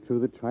 You went through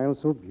the trial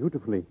so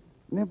beautifully.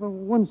 Never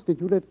once did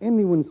you let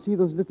anyone see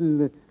those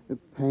little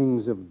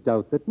pangs of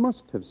doubt that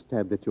must have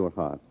stabbed at your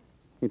heart.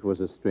 It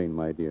was a strain,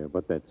 my dear,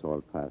 but that's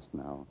all past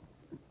now.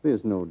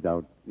 There's no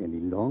doubt any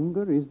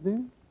longer, is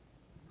there?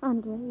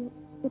 Andre,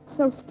 it's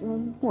so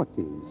strange. What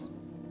is?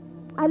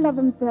 I love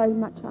him very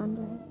much,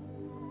 Andre.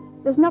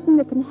 There's nothing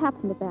that can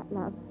happen to that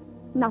love.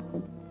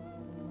 Nothing.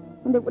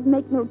 And it would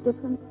make no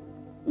difference,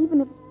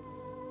 even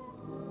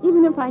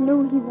if I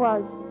knew he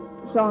was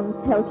Jean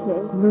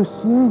Peltier.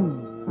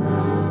 Lucien.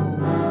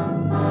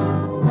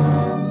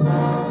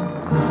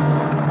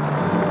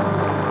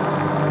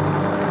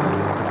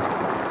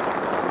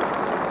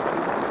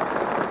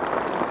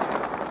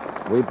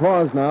 We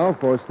pause now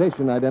for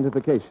station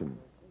identification.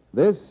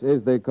 This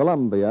is the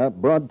Columbia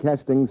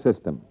Broadcasting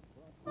System.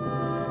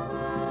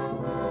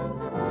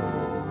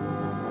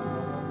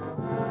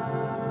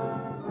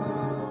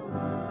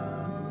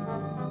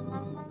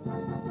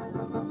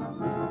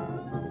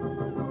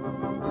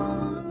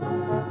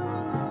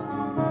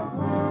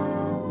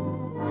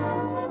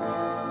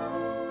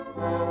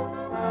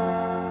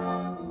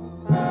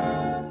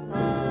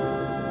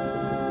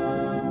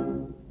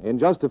 In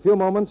just a few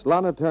moments,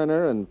 Lana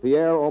Turner and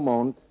Pierre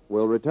Aumont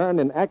will return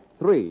in Act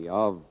 3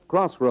 of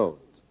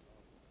Crossroads.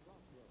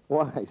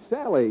 Why,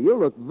 Sally, you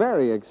look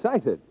very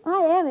excited.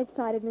 I am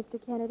excited, Mr.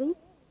 Kennedy,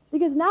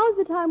 because now is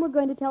the time we're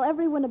going to tell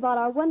everyone about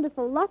our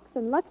wonderful Lux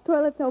and Lux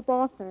Toilet Soap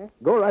offer.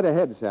 Go right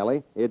ahead,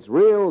 Sally. It's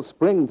real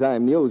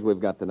springtime news we've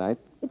got tonight.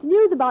 It's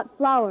news about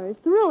flowers,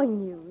 thrilling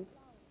news.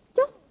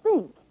 Just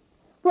think.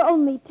 For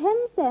only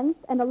 10 cents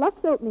and a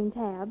Lux opening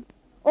tab,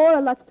 or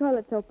a Lux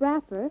Toilet Soap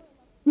wrapper,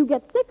 you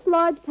get 6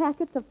 large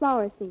packets of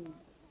flower seeds.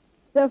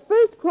 They're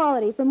first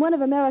quality from one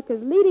of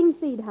America's leading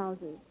seed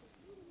houses.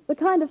 The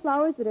kind of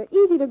flowers that are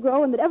easy to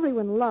grow and that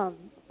everyone loves.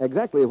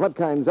 Exactly what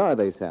kinds are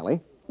they, Sally?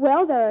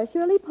 Well, there are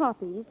Shirley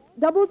poppies,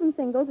 doubles and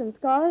singles in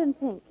scarlet and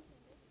pink.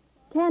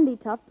 Candy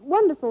tuft,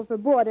 wonderful for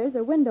borders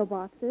or window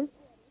boxes.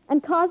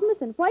 And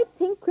cosmos in white,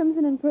 pink,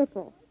 crimson, and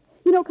purple.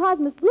 You know,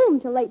 cosmos bloom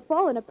till late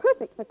fall and are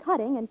perfect for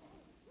cutting and...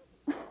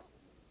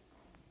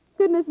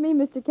 Goodness me,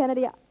 Mr.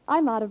 Kennedy,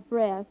 I'm out of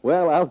breath.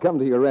 Well, I'll come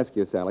to your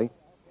rescue, Sally.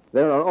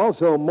 There are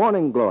also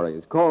morning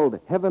glories called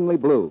heavenly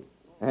blue,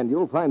 and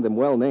you'll find them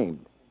well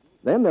named.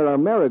 Then there are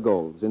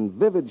marigolds in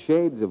vivid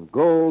shades of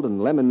gold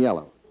and lemon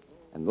yellow.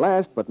 And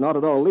last but not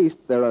at all least,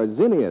 there are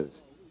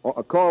zinnias,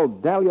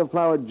 called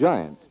dahlia-flowered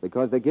giants,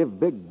 because they give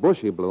big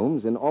bushy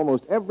blooms in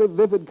almost every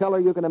vivid color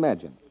you can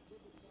imagine.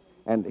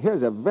 And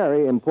here's a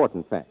very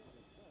important fact.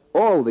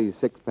 All these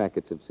 6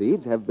 packets of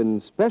seeds have been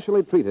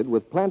specially treated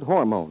with plant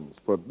hormones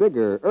for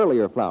bigger,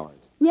 earlier flowers.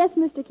 Yes,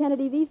 Mr.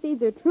 Kennedy, these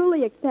seeds are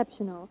truly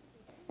exceptional.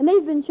 And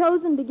they've been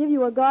chosen to give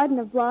you a garden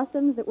of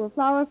blossoms that will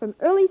flower from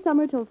early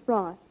summer till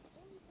frost.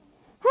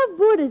 Have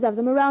borders of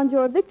them around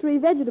your Victory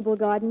vegetable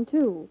garden,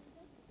 too.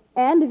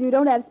 And if you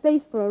don't have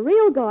space for a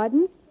real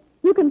garden,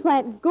 you can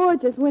plant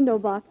gorgeous window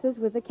boxes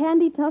with the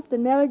candy tuft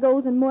and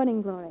marigolds and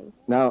morning glory.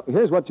 Now,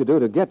 here's what you do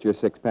to get your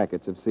 6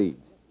 packets of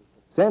seeds.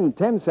 Send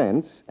 10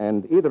 cents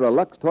and either a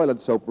Lux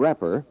Toilet Soap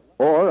wrapper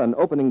or an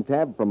opening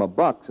tab from a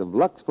box of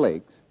Lux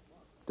Flakes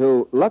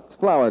to Lux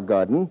Flower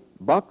Garden,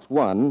 Box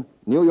 1,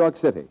 New York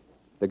City,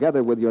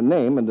 together with your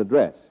name and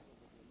address.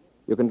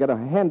 You can get a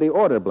handy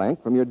order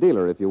blank from your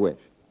dealer if you wish.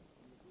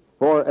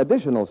 For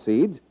additional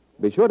seeds,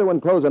 be sure to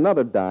enclose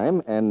another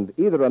dime and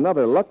either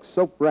another Lux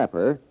Soap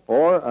wrapper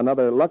or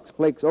another Lux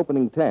Flakes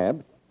opening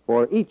tab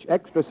for each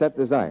extra set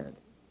desired.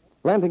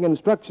 Planting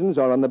instructions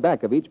are on the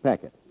back of each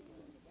packet.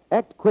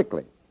 Act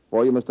quickly,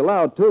 for you must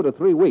allow 2 to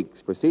 3 weeks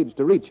for seeds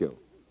to reach you,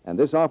 and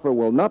this offer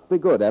will not be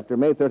good after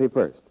May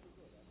 31st.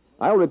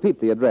 I'll repeat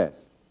the address.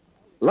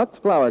 Lux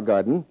Flower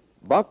Garden,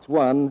 Box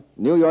 1,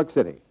 New York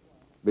City.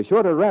 Be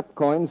sure to wrap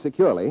coins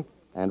securely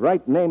and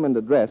write name and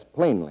address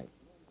plainly.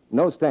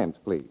 No stamps,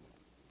 please.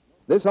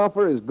 This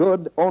offer is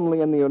good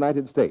only in the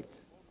United States.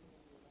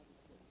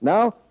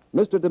 Now,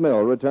 Mr.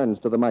 DeMille returns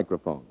to the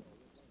microphone.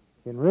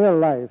 In real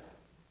life,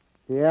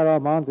 Pierre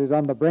Aumont is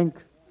on the brink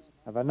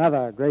of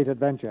another great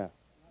adventure.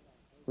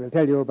 We'll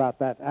tell you about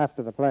that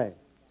after the play.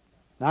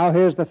 Now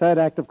here's the 3rd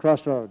act of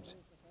Crossroads,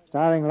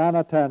 starring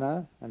Lana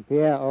Turner and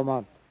Pierre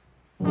Aumont.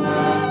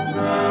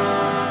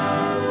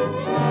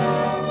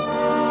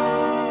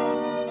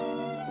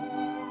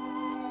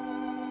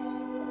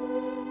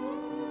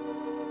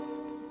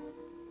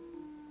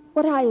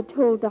 What I had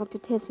told Dr.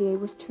 Tessier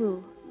was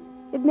true.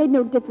 It made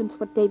no difference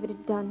what David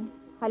had done.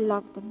 I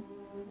loved him.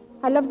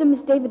 I loved him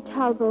as David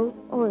Talbot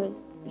or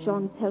as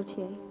Jean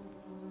Peltier.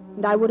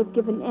 And I would have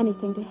given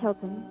anything to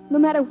help him, no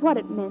matter what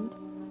it meant.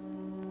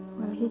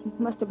 Well, he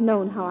must have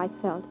known how I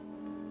felt.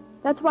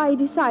 That's why he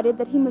decided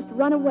that he must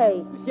run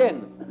away.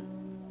 Lucienne!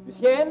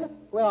 Lucienne,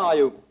 where are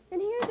you? In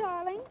here,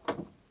 darling.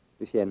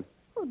 Lucienne.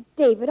 Oh,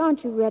 David,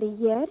 aren't you ready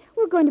yet?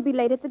 We're going to be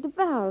late at the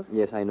DeVals.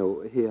 Yes, I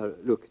know. Here,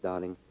 look,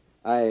 darling.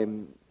 I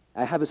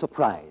have a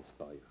surprise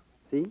for you.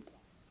 See?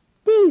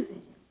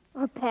 David,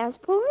 our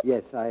passport?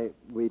 Yes,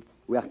 we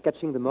are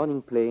catching the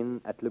morning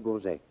plane at Le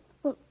Bourget.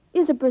 Well,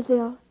 is it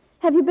Brazil?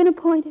 Have you been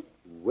appointed?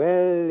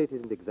 Well, it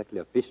isn't exactly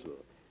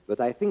official,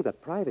 but I think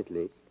that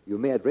privately you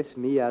may address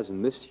me as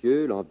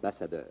Monsieur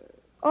l'Ambassadeur.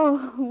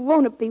 Oh,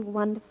 won't it be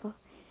wonderful?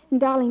 And,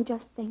 darling,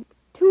 just think.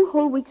 2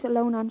 whole weeks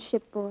alone on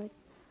shipboard.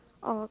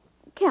 Oh,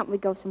 can't we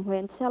go somewhere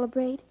and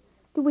celebrate?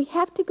 Do we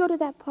have to go to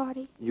that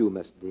party? You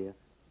must, dear.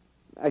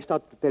 I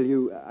start to tell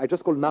you, I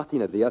just called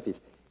Martin at the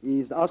office.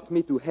 He's asked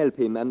me to help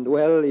him, and,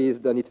 well, he's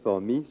done it for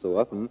me so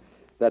often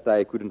that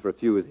I couldn't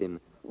refuse him.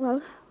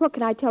 Well, what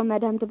can I tell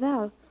Madame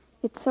Duval?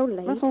 It's so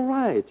late. That's all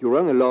right. You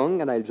run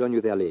along, and I'll join you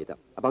there later.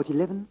 About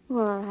 11? All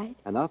right.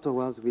 And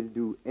afterwards, we'll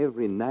do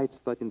every night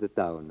spot in the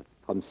town,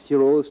 from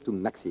Ciro's to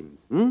Maxim's.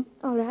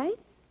 All right.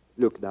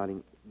 Look,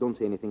 darling, don't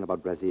say anything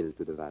about Brazil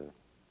to Duval.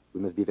 We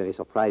must be very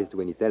surprised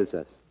when he tells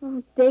us.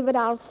 Oh, David,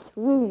 I'll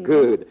swoon.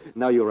 Good.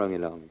 Now you run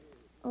along.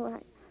 Oh,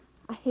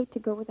 I hate to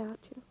go without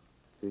you.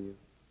 Do you?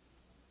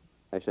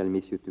 I shall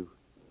miss you too.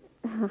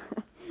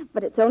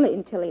 But it's only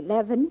until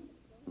 11.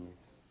 Yes.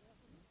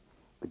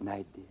 Good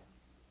night, dear.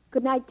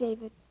 Good night,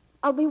 David.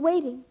 I'll be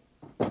waiting.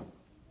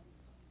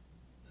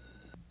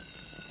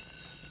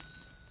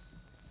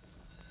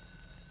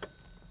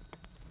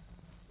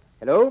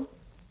 Hello?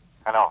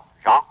 Hello,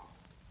 Jean?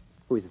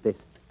 Who is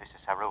this? This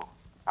is Saru.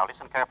 Now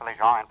listen carefully,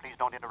 Jean, and please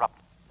don't interrupt.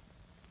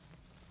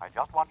 I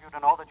just want you to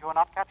know that you're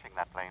not catching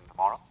that plane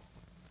tomorrow.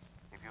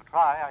 If you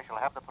try, I shall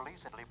have the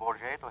police at Le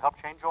Bourget to help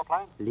change your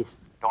plane. Listen.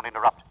 Don't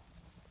interrupt.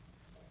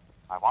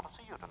 I want to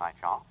see you tonight,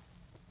 Jean.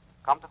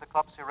 Come to the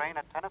Club Sirene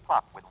at 10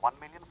 o'clock with 1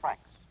 million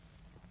francs.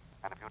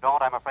 And if you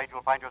don't, I'm afraid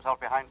you'll find yourself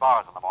behind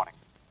bars in the morning.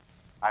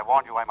 I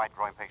warned you I might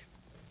grow impatient.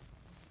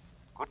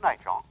 Good night,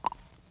 Jean.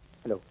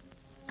 Hello.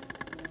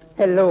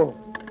 Hello.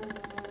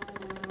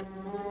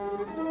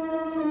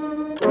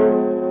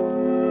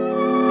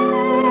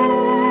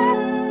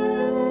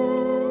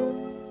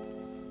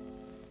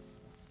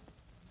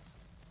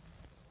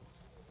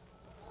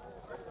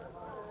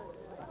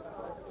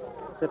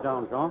 Sit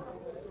down, Jean.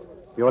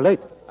 You're late.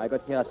 I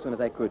got here as soon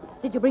as I could.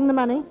 Did you bring the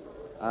money?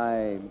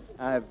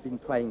 I've been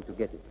trying to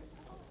get it.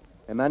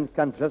 A man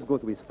can't just go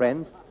to his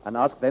friends and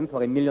ask them for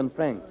 1 million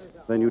francs.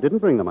 Then you didn't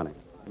bring the money?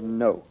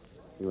 No.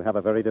 You have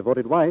a very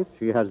devoted wife.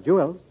 She has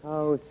jewels.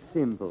 How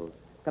simple.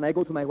 Can I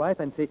go to my wife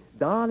and say,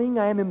 darling,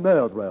 I am a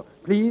murderer.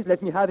 Please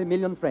let me have 1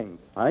 million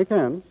francs. I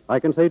can. I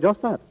can say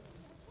just that.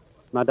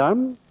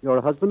 Madame,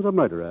 your husband's a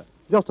murderer.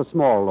 Just a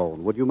small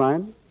loan. Would you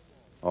mind?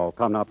 Oh,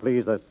 come now,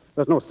 please.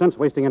 There's no sense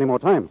wasting any more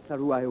time.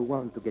 Saru, I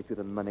want to get you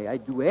the money.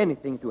 I'd do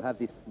anything to have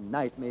this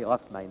nightmare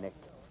off my neck.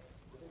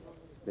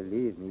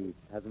 Believe me, it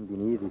hasn't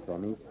been easy for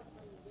me.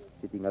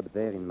 Sitting up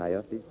there in my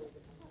office,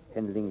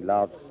 handling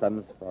large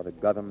sums for the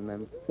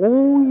government.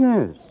 Oh,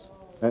 yes.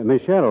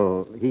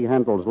 Michel, he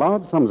handles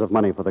large sums of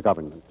money for the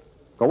government.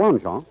 Go on,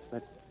 Jean.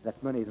 But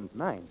that money isn't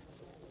mine.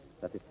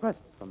 That's a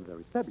trust from the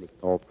Republic.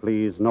 Oh,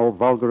 please, no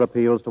vulgar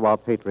appeals to our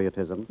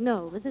patriotism.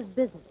 No, this is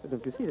business. But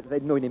don't you see that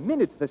they'd know in a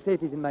minute the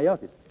safe is in my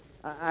office?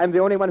 I'm the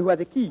only one who has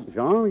a key.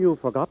 Jean, you've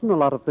forgotten a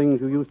lot of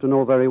things you used to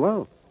know very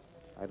well.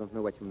 I don't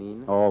know what you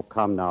mean. Oh,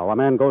 come now. A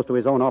man goes to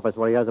his own office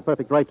where he has a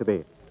perfect right to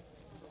be.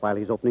 While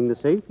he's opening the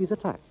safe, he's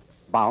attacked,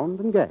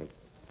 bound and gagged.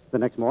 The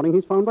next morning,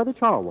 he's found by the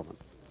charwoman.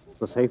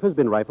 The safe has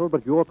been rifled,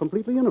 but you're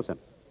completely innocent.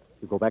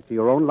 You go back to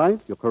your own life,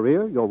 your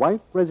career, your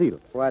wife,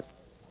 Brazil. What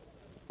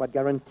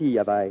guarantee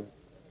have I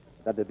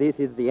that this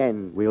is the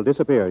end? We'll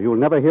disappear. You'll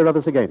never hear of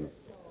us again.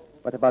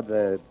 What about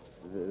the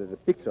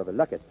picture, the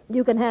locket?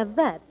 You can have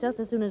that just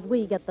as soon as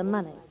we get the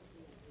money.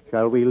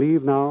 Shall we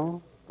leave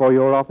now for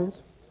your office?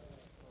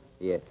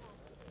 Yes,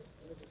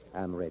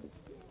 I'm ready.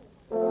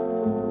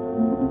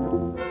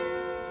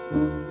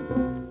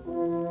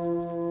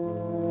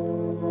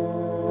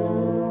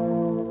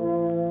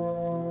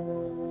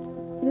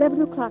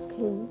 11 o'clock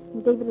came,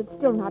 and David had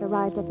still not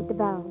arrived at the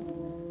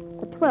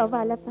Devals. At 12,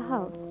 I left the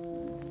house.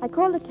 I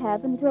called a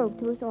cab and drove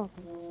to his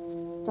office.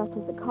 Just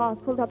as the car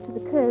pulled up to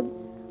the curb,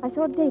 I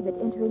saw David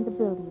entering the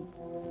building.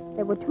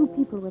 There were 2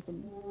 people with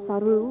him,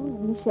 Saru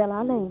and Michel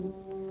Alain.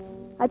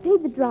 I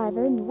paid the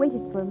driver and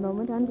waited for a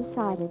moment,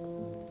 undecided.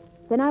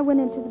 Then I went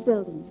into the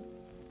building.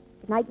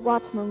 The night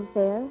watchman was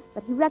there,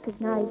 but he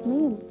recognized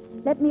me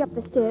and led me up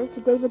the stairs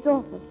to David's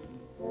office.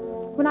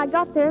 When I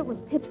got there, it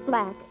was pitch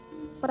black,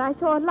 but I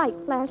saw a light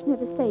flash near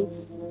the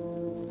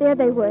safe. There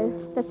they were,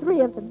 the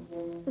 3 of them.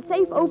 The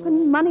safe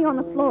open, money on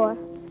the floor.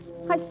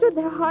 I stood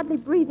there hardly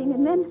breathing,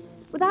 and then,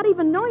 without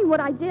even knowing what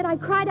I did, I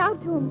cried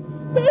out to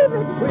him,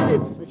 David! Who is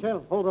it?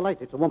 Michel, hold the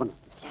light. It's a woman.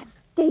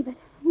 David.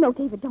 No,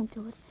 David, don't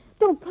do it.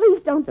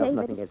 Please don't, There's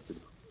David. nothing else to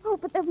do. Oh,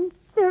 but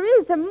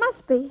there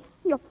must be.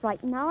 You're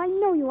frightened now. I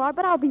know you are,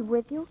 but I'll be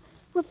with you.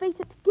 We'll face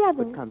it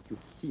together. But can't you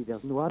see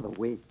there's no other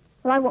way?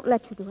 Well, I won't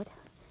let you do it.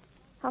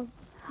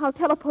 I'll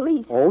tell the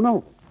police. Oh,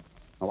 no.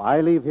 No,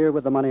 I leave here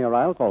with the money or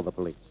I'll call the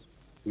police.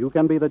 You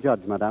can be the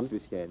judge, madame.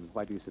 Lucien,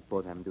 why do you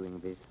suppose I'm doing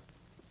this?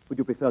 Would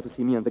you prefer to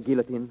see me on the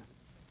guillotine?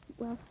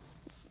 Well,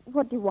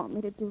 what do you want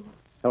me to do?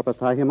 Help us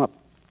tie him up.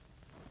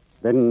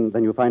 Then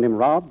you find him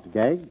robbed,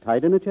 gagged,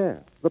 tied in a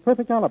chair. The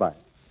perfect alibi.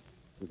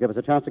 You give us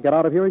a chance to get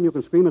out of here and you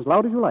can scream as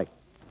loud as you like.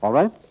 All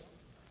right?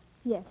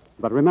 Yes,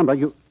 But remember,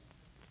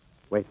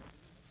 Wait.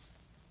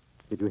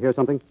 Did you hear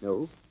something?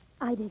 No.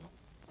 I did.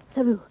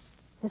 Saru,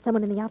 there's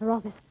someone in the outer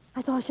office.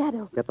 I saw a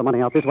shadow. Get the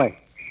money out this way.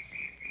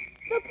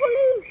 the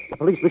police! The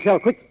police, Michel,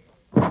 quick.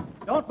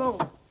 Don't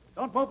move.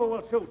 Don't move or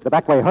we'll shoot. The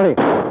back way, hurry.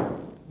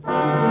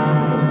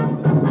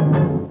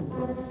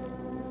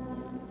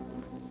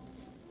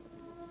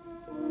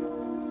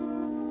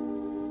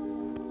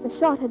 The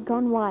shot had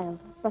gone wild,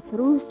 but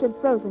Saru stood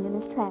frozen in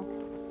his tracks.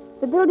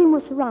 The building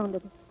was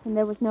surrounded, and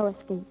there was no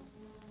escape.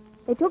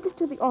 They took us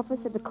to the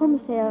office of the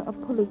commissaire of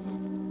police.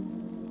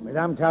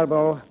 Madame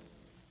Talbot,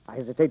 I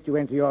hesitate to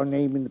enter your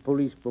name in the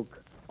police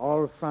book.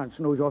 All France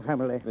knows your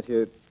family.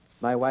 Monsieur,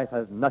 my wife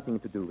has nothing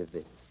to do with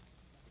this.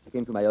 She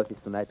came to my office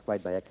tonight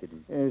quite by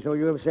accident. So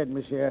you have said,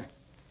 monsieur.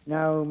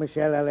 Now,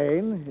 Michelle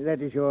Alain,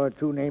 that is your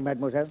true name,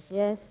 mademoiselle?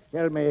 Yes.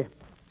 Tell me,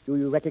 do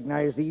you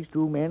recognize these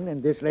two men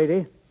and this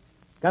lady?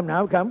 Come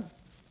now, come.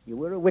 You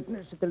were a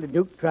witness at the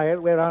Leduc trial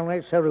where Henri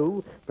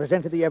Sarrou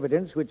presented the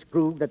evidence which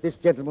proved that this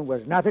gentleman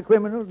was not a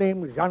criminal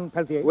named Jean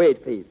Peltier.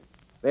 Wait, please.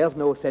 There's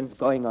no sense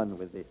going on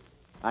with this.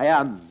 I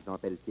am Jean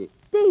Peltier.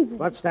 David.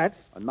 What's that?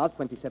 On March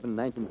 27,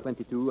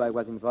 1922, I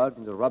was involved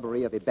in the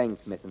robbery of a bank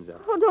messenger.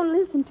 Oh, don't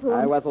listen to him.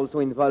 I was also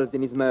involved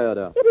in his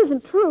murder. It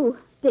isn't true.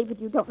 David,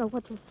 you don't know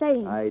what you're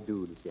saying. I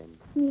do, Lucienne.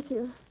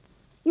 Monsieur,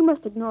 you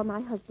must ignore my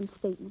husband's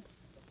statement.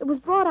 It was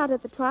brought out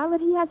at the trial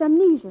that he has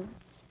amnesia.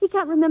 He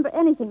can't remember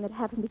anything that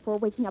happened before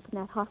waking up in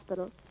that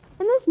hospital.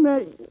 And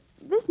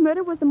this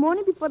murder was the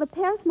morning before the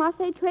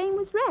Paris-Marseille train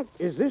was wrecked.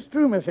 Is this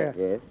true, monsieur?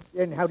 Yes.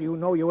 Then how do you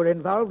know you were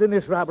involved in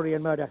this robbery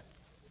and murder?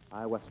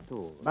 I was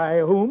told. By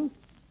whom?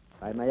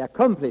 By my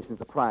accomplice in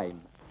the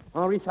crime,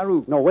 Henri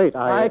Sarrou. No, wait,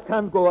 I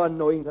can't go on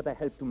knowing that I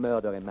helped to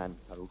murder a man,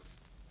 Sarrou.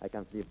 I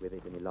can't live with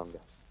it any longer.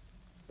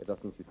 Ever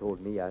since you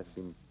told me, I've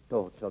been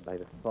tortured by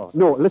the thought.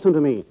 No, listen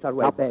to me.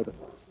 Sarrou, I beg.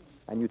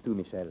 And you too,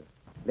 Michel.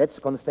 Let's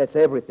confess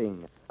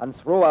everything and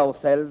throw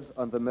ourselves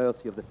on the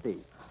mercy of the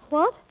state.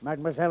 What?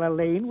 Mademoiselle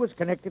Alain was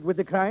connected with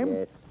the crime?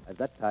 Yes. At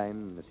that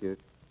time, monsieur,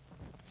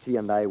 she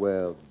and I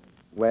were,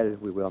 well,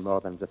 we were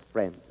more than just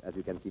friends, as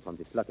you can see from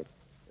this locket.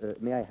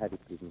 May I have it,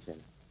 please, Michel?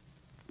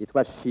 It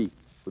was she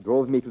who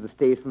drove me to the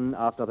station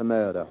after the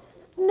murder.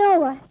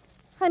 No,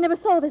 I never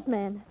saw this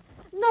man.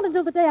 Not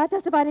until the day I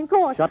testified in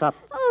court. Shut up.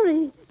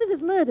 Henri, this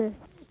is murder.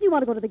 You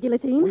want to go to the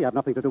guillotine? We have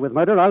nothing to do with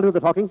murder. I'll do the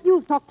talking.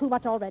 You've talked too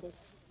much already.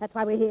 That's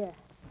why we're here.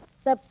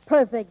 The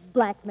perfect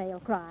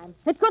blackmail crime.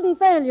 It couldn't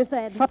fail, you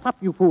said. Shut up,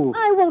 you fool.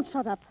 I won't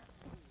shut up.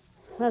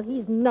 Well,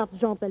 he's not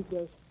Jean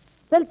Peltier.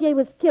 Peltier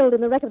was killed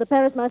in the wreck of the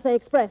Paris-Marseille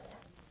Express.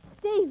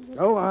 David.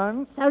 Go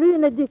on. Sarrou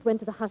and Leduc went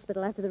to the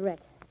hospital after the wreck.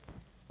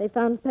 They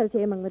found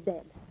Peltier among the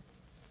dead.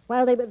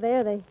 While they were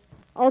there, they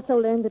also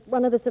learned that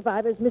one of the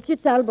survivors, Monsieur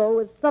Talbot,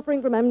 was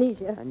suffering from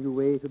amnesia. And you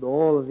waited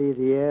all these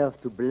years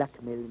to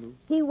blackmail me?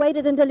 He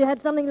waited until you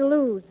had something to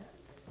lose.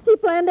 He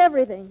planned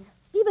everything,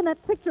 even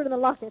that picture in the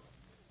locket.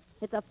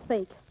 It's a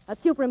fake, a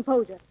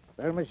superimposure.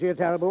 Well, Monsieur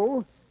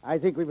Talbot, I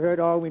think we've heard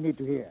all we need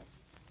to hear.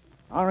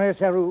 Henri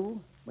Sarrou,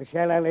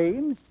 Michel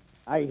Alain,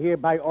 I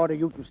hereby order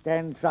you to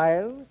stand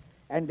trial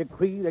and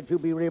decree that you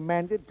be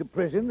remanded to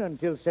prison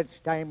until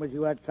such time as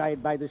you are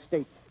tried by the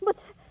state. But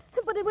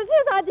it was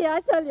his idea,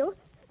 I tell you.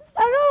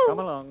 Sarrou! Come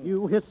along.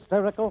 You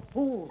hysterical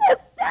fool.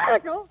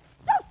 Hysterical?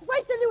 Just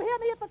wait till you hear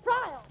me at the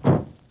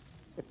trial.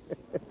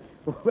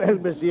 Well,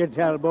 Monsieur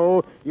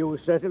Talbot, you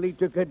certainly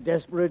took a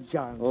desperate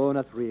chance. Oh,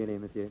 not really,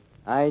 monsieur.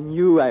 I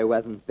knew I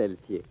wasn't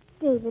Peltier.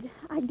 David,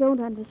 I don't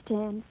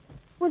understand.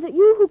 Was it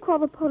you who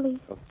called the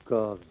police? Of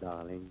course,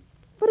 darling.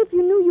 But if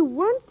you knew you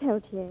weren't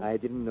Peltier... I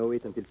didn't know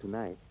it until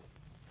tonight.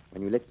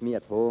 When you left me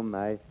at home,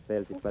 I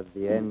felt it was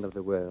the end of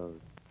the world.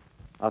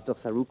 After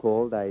Sarrou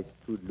called, I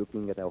stood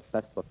looking at our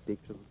passport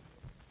pictures,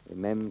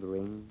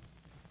 remembering.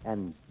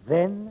 And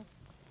then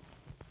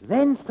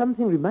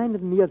something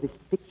reminded me of this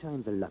picture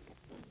in the locket.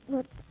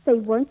 But they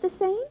weren't the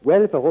same?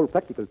 Well, for all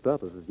practical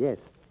purposes,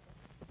 yes.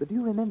 But do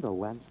you remember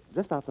once,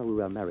 just after we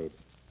were married,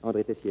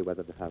 André Tessier was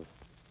at the house.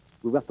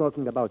 We were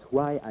talking about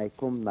why I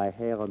combed my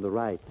hair on the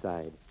right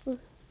side. Well,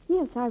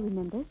 yes, I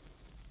remember.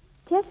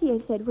 Tessier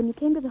said when you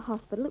came to the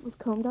hospital, it was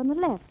combed on the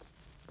left.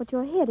 But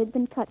your head had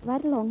been cut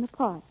right along the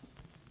part.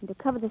 And to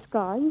cover the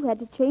scar, you had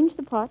to change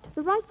the part to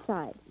the right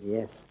side.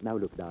 Yes. Now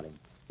look, darling.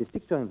 This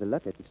picture in the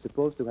locket is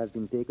supposed to have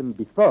been taken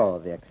before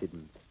the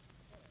accident.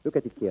 Look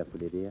at it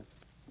carefully, dear.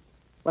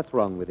 What's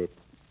wrong with it?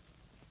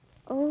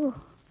 Oh,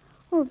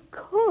 of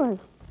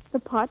course. The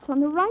part's on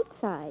the right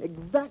side.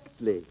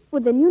 Exactly.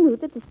 Well, then you knew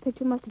that this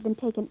picture must have been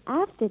taken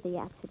after the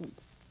accident.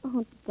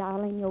 Oh,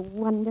 darling, you're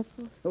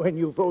wonderful. When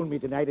you phoned me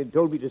tonight and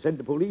told me to send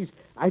the police,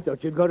 I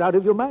thought you'd got out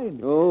of your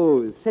mind.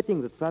 Oh,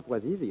 setting the trap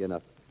was easy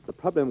enough. The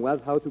problem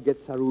was how to get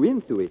Sarrou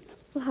into it.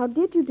 Well, how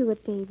did you do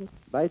it, David?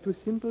 By two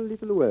simple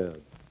little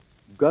words.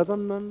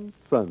 Government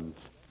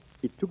funds.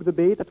 He took the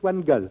bait at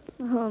one gulp.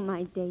 Oh,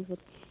 my David.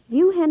 If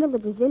you handle the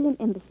Brazilian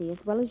embassy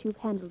as well as you've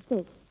handled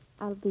this,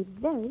 I'll be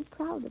very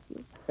proud of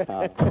you.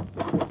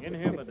 In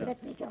here, madame.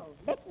 Let me go.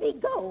 Let me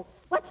go.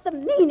 What's the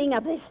meaning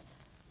of this?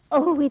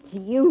 Oh, it's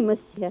you,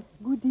 monsieur.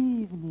 Good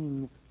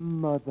evening,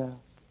 mother.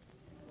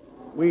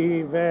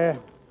 We've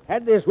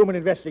had this woman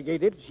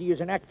investigated. She is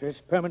an actress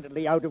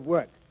permanently out of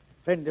work.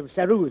 Friend of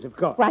Sarrou's, of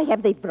course. Why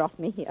have they brought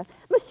me here?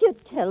 Monsieur,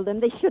 tell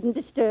them they shouldn't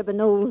disturb an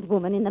old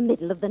woman in the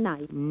middle of the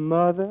night.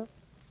 Mother,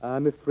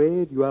 I'm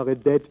afraid you are a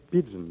dead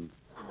pigeon.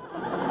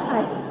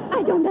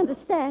 I don't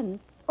understand.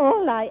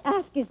 All I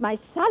ask is my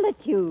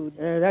solitude.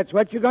 That's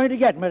what you're going to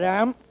get,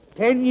 madame.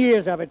 10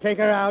 years of it. Take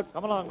her out.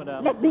 Come along,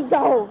 madame. Let me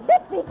go.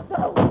 Let me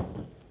go.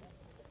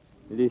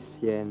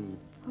 Lucienne.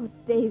 Oh,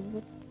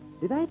 David.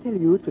 Did I tell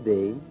you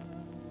today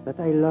that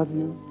I love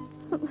you?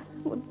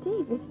 Well,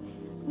 David,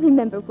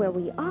 remember where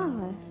we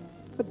are.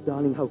 But,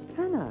 darling, how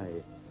can I?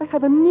 I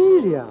have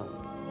amnesia.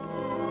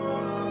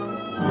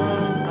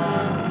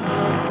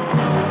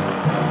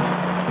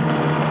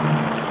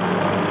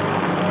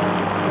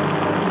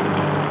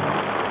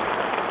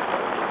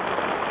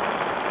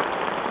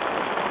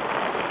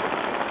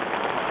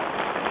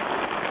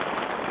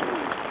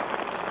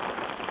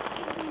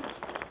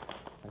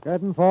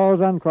 curtain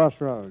falls on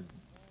Crossroads,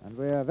 and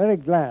we are very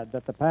glad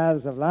that the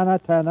paths of Lana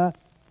Turner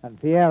and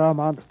Pierre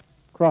Aumont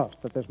crossed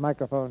at this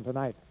microphone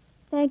tonight.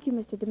 Thank you,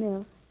 Mr.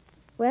 DeMille.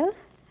 Well,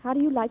 how do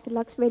you like the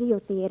Lux Radio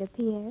Theater,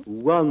 Pierre?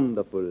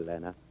 Wonderful,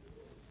 Lena.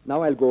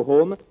 Now I'll go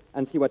home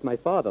and see what my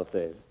father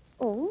says.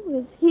 Oh,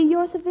 is he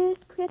your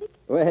severest critic?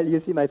 Well, you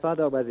see, my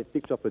father was a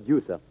picture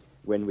producer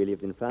when we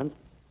lived in France,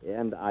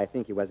 and I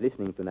think he was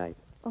listening tonight.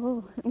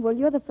 Oh, well,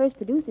 you're the first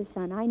producer's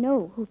son I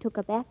know who took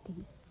up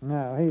acting.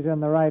 No, he's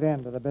in the right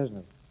end of the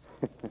business.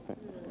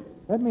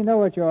 Let me know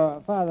what your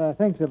father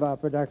thinks of our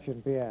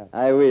production, Pierre.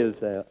 I will,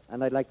 sir.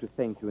 And I'd like to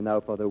thank you now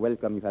for the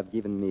welcome you have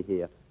given me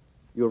here.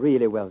 You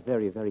really were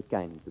very, very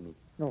kind to me.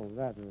 Oh,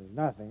 that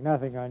was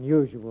nothing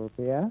unusual,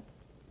 Pierre.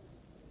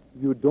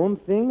 You don't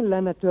think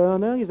Lana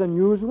Turner is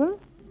unusual?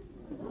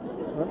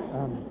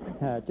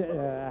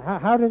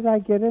 How did I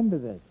get into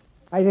this?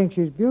 I think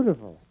she's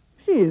beautiful.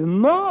 She is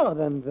more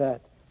than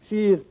that.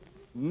 She is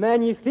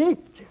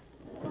magnifique.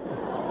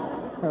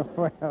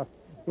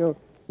 Well,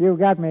 you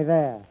got me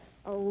there.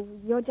 Oh,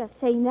 you're just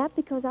saying that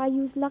because I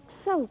use Lux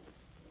soap.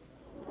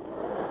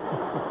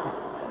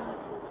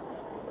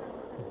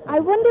 I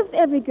wonder if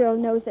every girl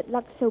knows that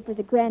Lux soap is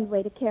a grand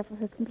way to care for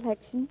her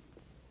complexion.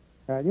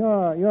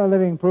 You're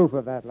living proof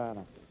of that,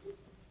 Lana.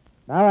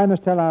 Now I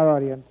must tell our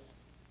audience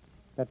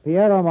that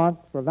Pierre Aumont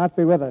will not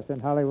be with us in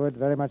Hollywood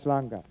very much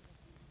longer.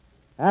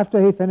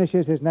 After he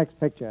finishes his next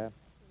picture,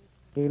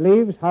 he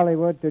leaves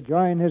Hollywood to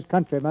join his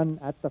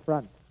countrymen at the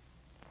front.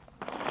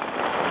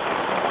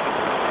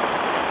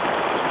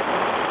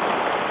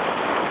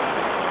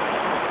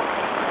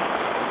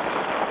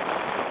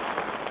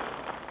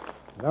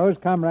 Those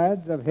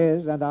comrades of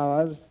his and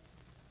ours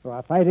who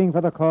are fighting for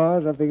the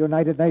cause of the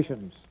United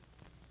Nations.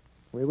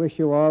 We wish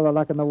you all the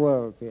luck in the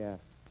world, Pierre.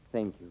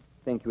 Thank you.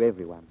 Thank you,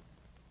 everyone.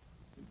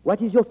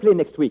 What is your play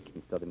next week,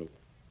 Mr. DeMille?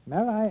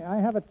 Well, I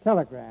have a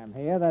telegram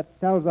here that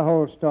tells the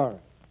whole story.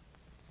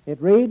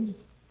 It reads,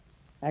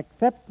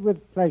 "Accept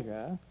with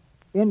pleasure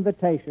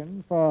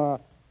invitation for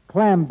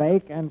clam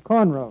bake and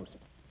corn roast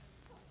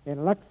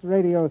in Lux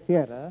Radio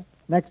Theater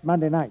next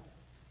Monday night.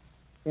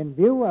 In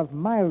view of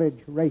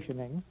mileage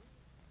rationing,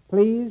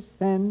 please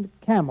send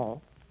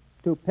Camel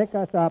to pick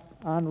us up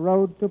en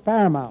road to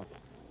Paramount."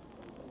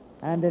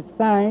 And it's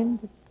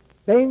signed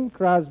Bing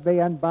Crosby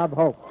and Bob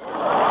Hope.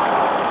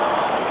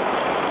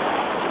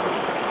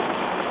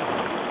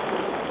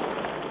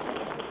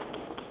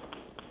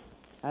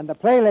 And the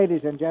play,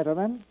 ladies and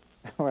gentlemen,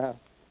 well,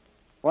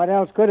 what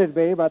else could it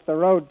be but The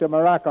Road to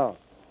Morocco?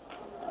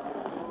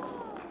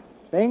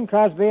 Bing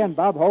Crosby and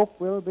Bob Hope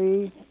will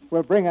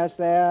bring us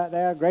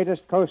their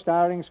greatest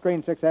co-starring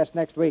screen success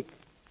next week.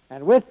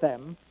 And with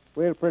them,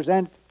 we'll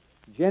present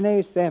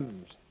Ginny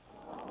Sims.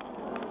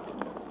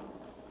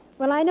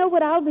 Well, I know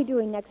what I'll be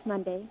doing next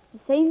Monday. The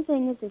same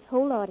thing as this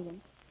whole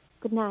audience.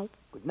 Good night.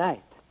 Good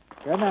night.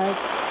 Good night.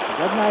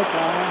 Good night,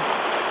 Lana.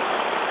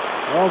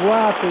 Au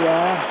revoir,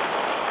 Pierre.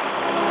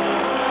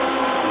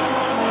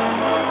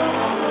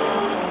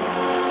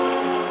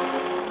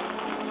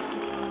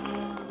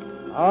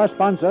 Our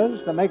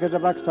sponsors, the makers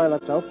of Lux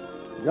Toilet Soap,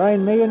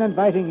 join me in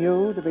inviting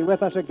you to be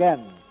with us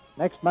again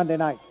next Monday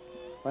night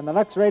when the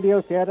Lux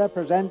Radio Theater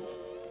presents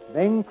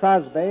Bing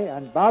Crosby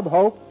and Bob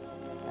Hope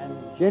and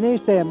Ginny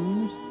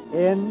Sims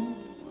in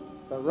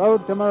The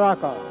Road to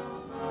Morocco.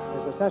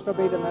 This is Cecil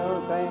B.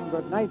 DeMille saying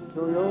good night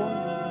to you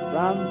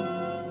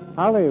from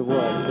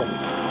Hollywood.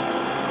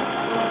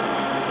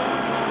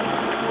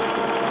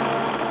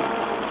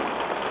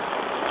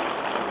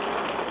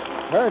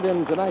 Heard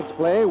in tonight's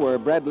play were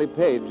Bradley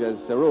Page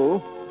as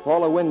Carew,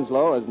 Paula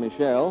Winslow as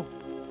Michelle,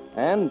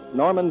 and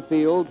Norman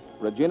Field,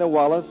 Regina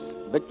Wallace,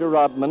 Victor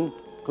Rodman,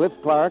 Cliff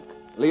Clark,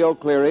 Leo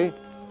Cleary,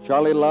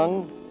 Charlie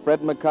Lung,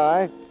 Fred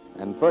Mackay,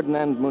 and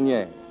Ferdinand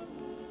Munier.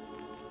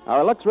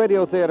 Our Lux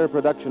Radio Theater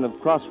production of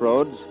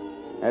Crossroads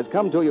has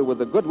come to you with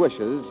the good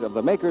wishes of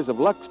the makers of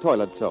Lux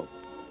Toilet Soap,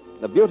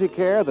 the beauty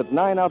care that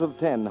 9 out of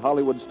 10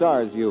 Hollywood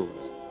stars use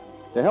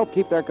to help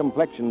keep their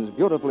complexions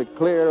beautifully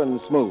clear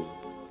and smooth.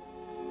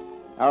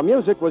 Our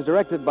music was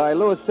directed by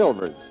Louis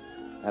Silvers,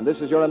 and this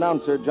is your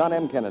announcer, John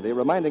M. Kennedy,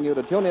 reminding you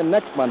to tune in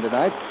next Monday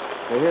night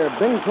to hear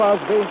Bing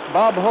Crosby,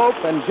 Bob Hope,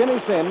 and Ginny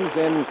Sims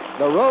in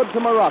The Road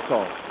to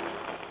Morocco.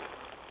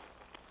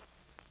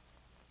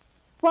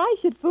 Why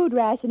should food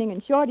rationing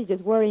and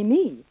shortages worry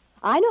me?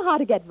 I know how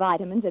to get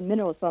vitamins and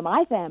minerals for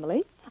my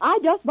family. I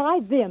just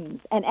buy Vims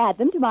and add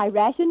them to my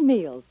ration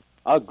meals.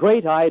 A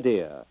great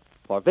idea,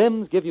 for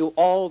Vims give you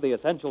all the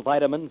essential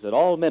vitamins and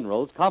all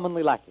minerals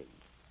commonly lacking.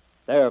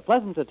 They're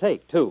pleasant to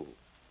take, too.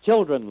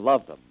 Children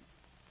love them.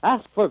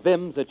 Ask for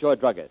Vims at your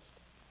druggist.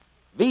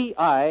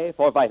 VI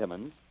for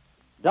vitamins,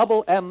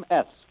 double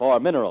MS for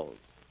minerals.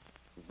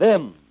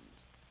 Vims.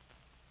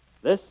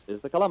 This is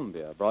the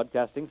Columbia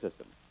Broadcasting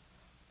System.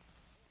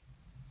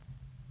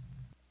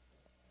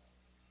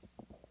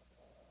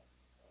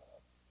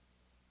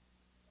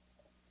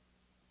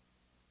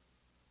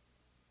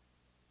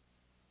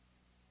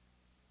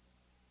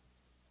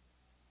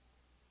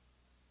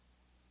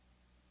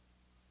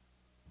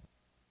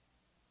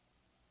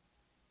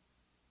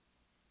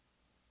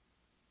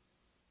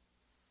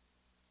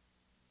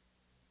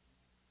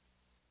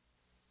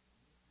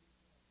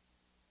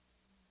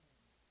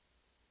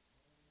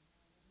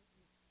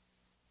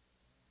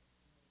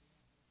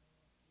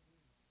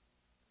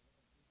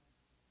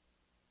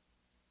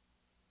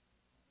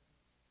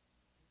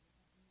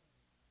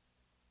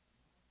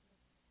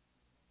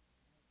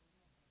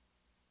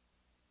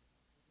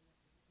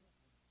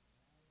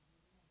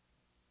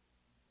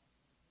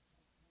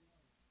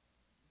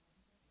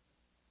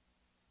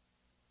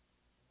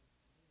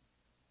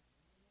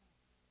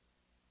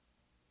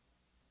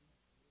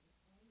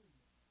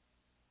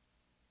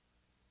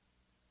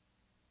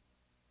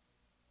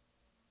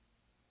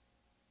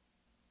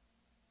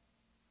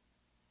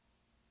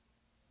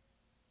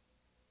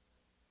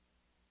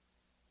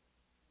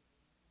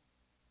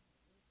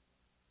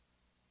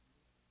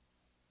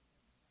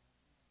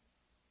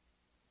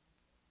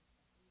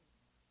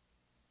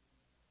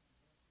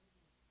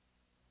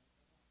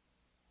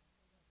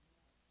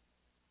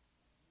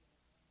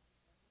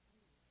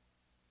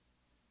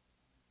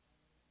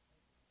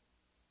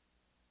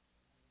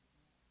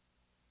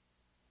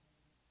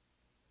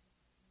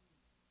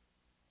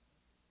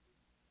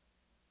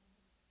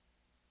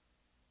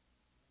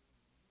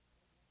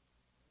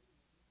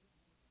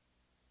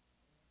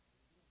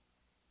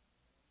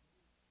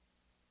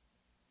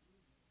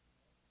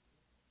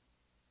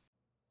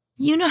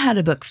 You know how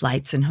to book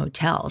flights and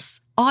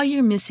hotels. All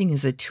you're missing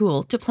is a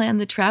tool to plan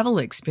the travel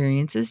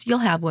experiences you'll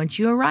have once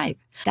you arrive.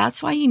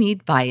 That's why you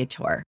need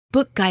Viator.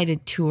 Book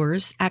guided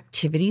tours,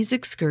 activities,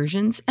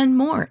 excursions, and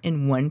more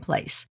in one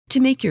place to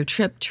make your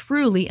trip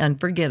truly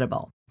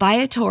unforgettable.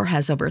 Viator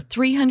has over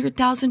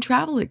 300,000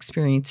 travel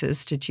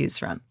experiences to choose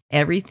from.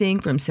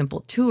 Everything from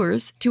simple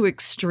tours to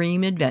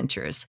extreme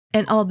adventures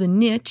and all the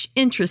niche,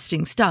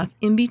 interesting stuff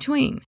in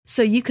between.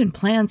 So you can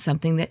plan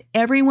something that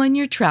everyone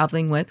you're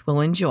traveling with will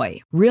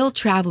enjoy. Real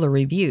traveler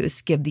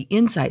reviews give the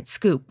inside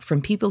scoop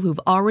from people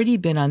who've already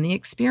been on the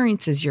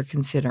experiences you're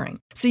considering.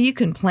 So you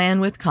can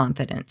plan with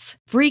confidence.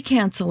 Free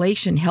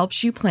cancellation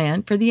helps you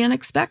plan for the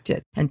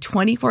unexpected. And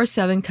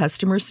 24/7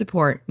 customer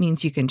support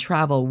means you can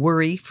travel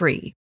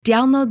worry-free.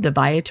 Download the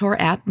Viator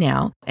app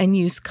now and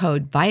use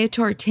code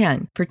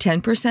Viator10 for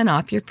 10%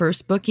 off your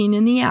first booking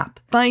in the app.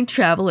 Find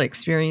travel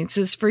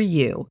experiences for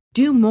you.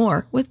 Do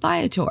more with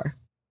Viator.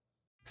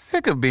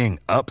 Sick of being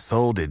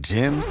upsold at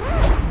gyms?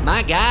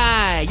 My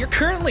guy, you're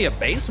currently a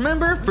base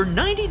member. For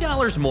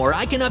 $90 more,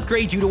 I can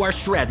upgrade you to our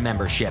Shred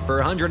membership. For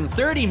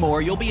 $130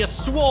 more, you'll be a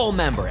Swole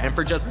member. And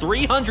for just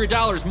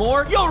 $300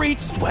 more, you'll reach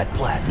Sweat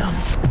Platinum.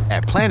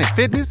 At Planet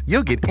Fitness,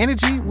 you'll get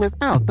energy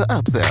without the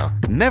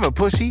upsell. Never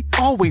pushy,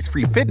 always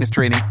free fitness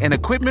training and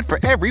equipment for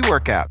every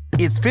workout.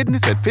 It's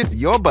fitness that fits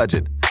your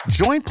budget.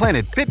 Join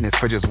Planet Fitness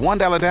for just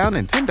 $1 down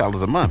and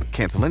 $10 a month.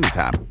 Cancel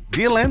anytime.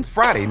 Deal ends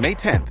Friday, May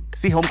 10th.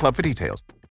 See Home Club for details.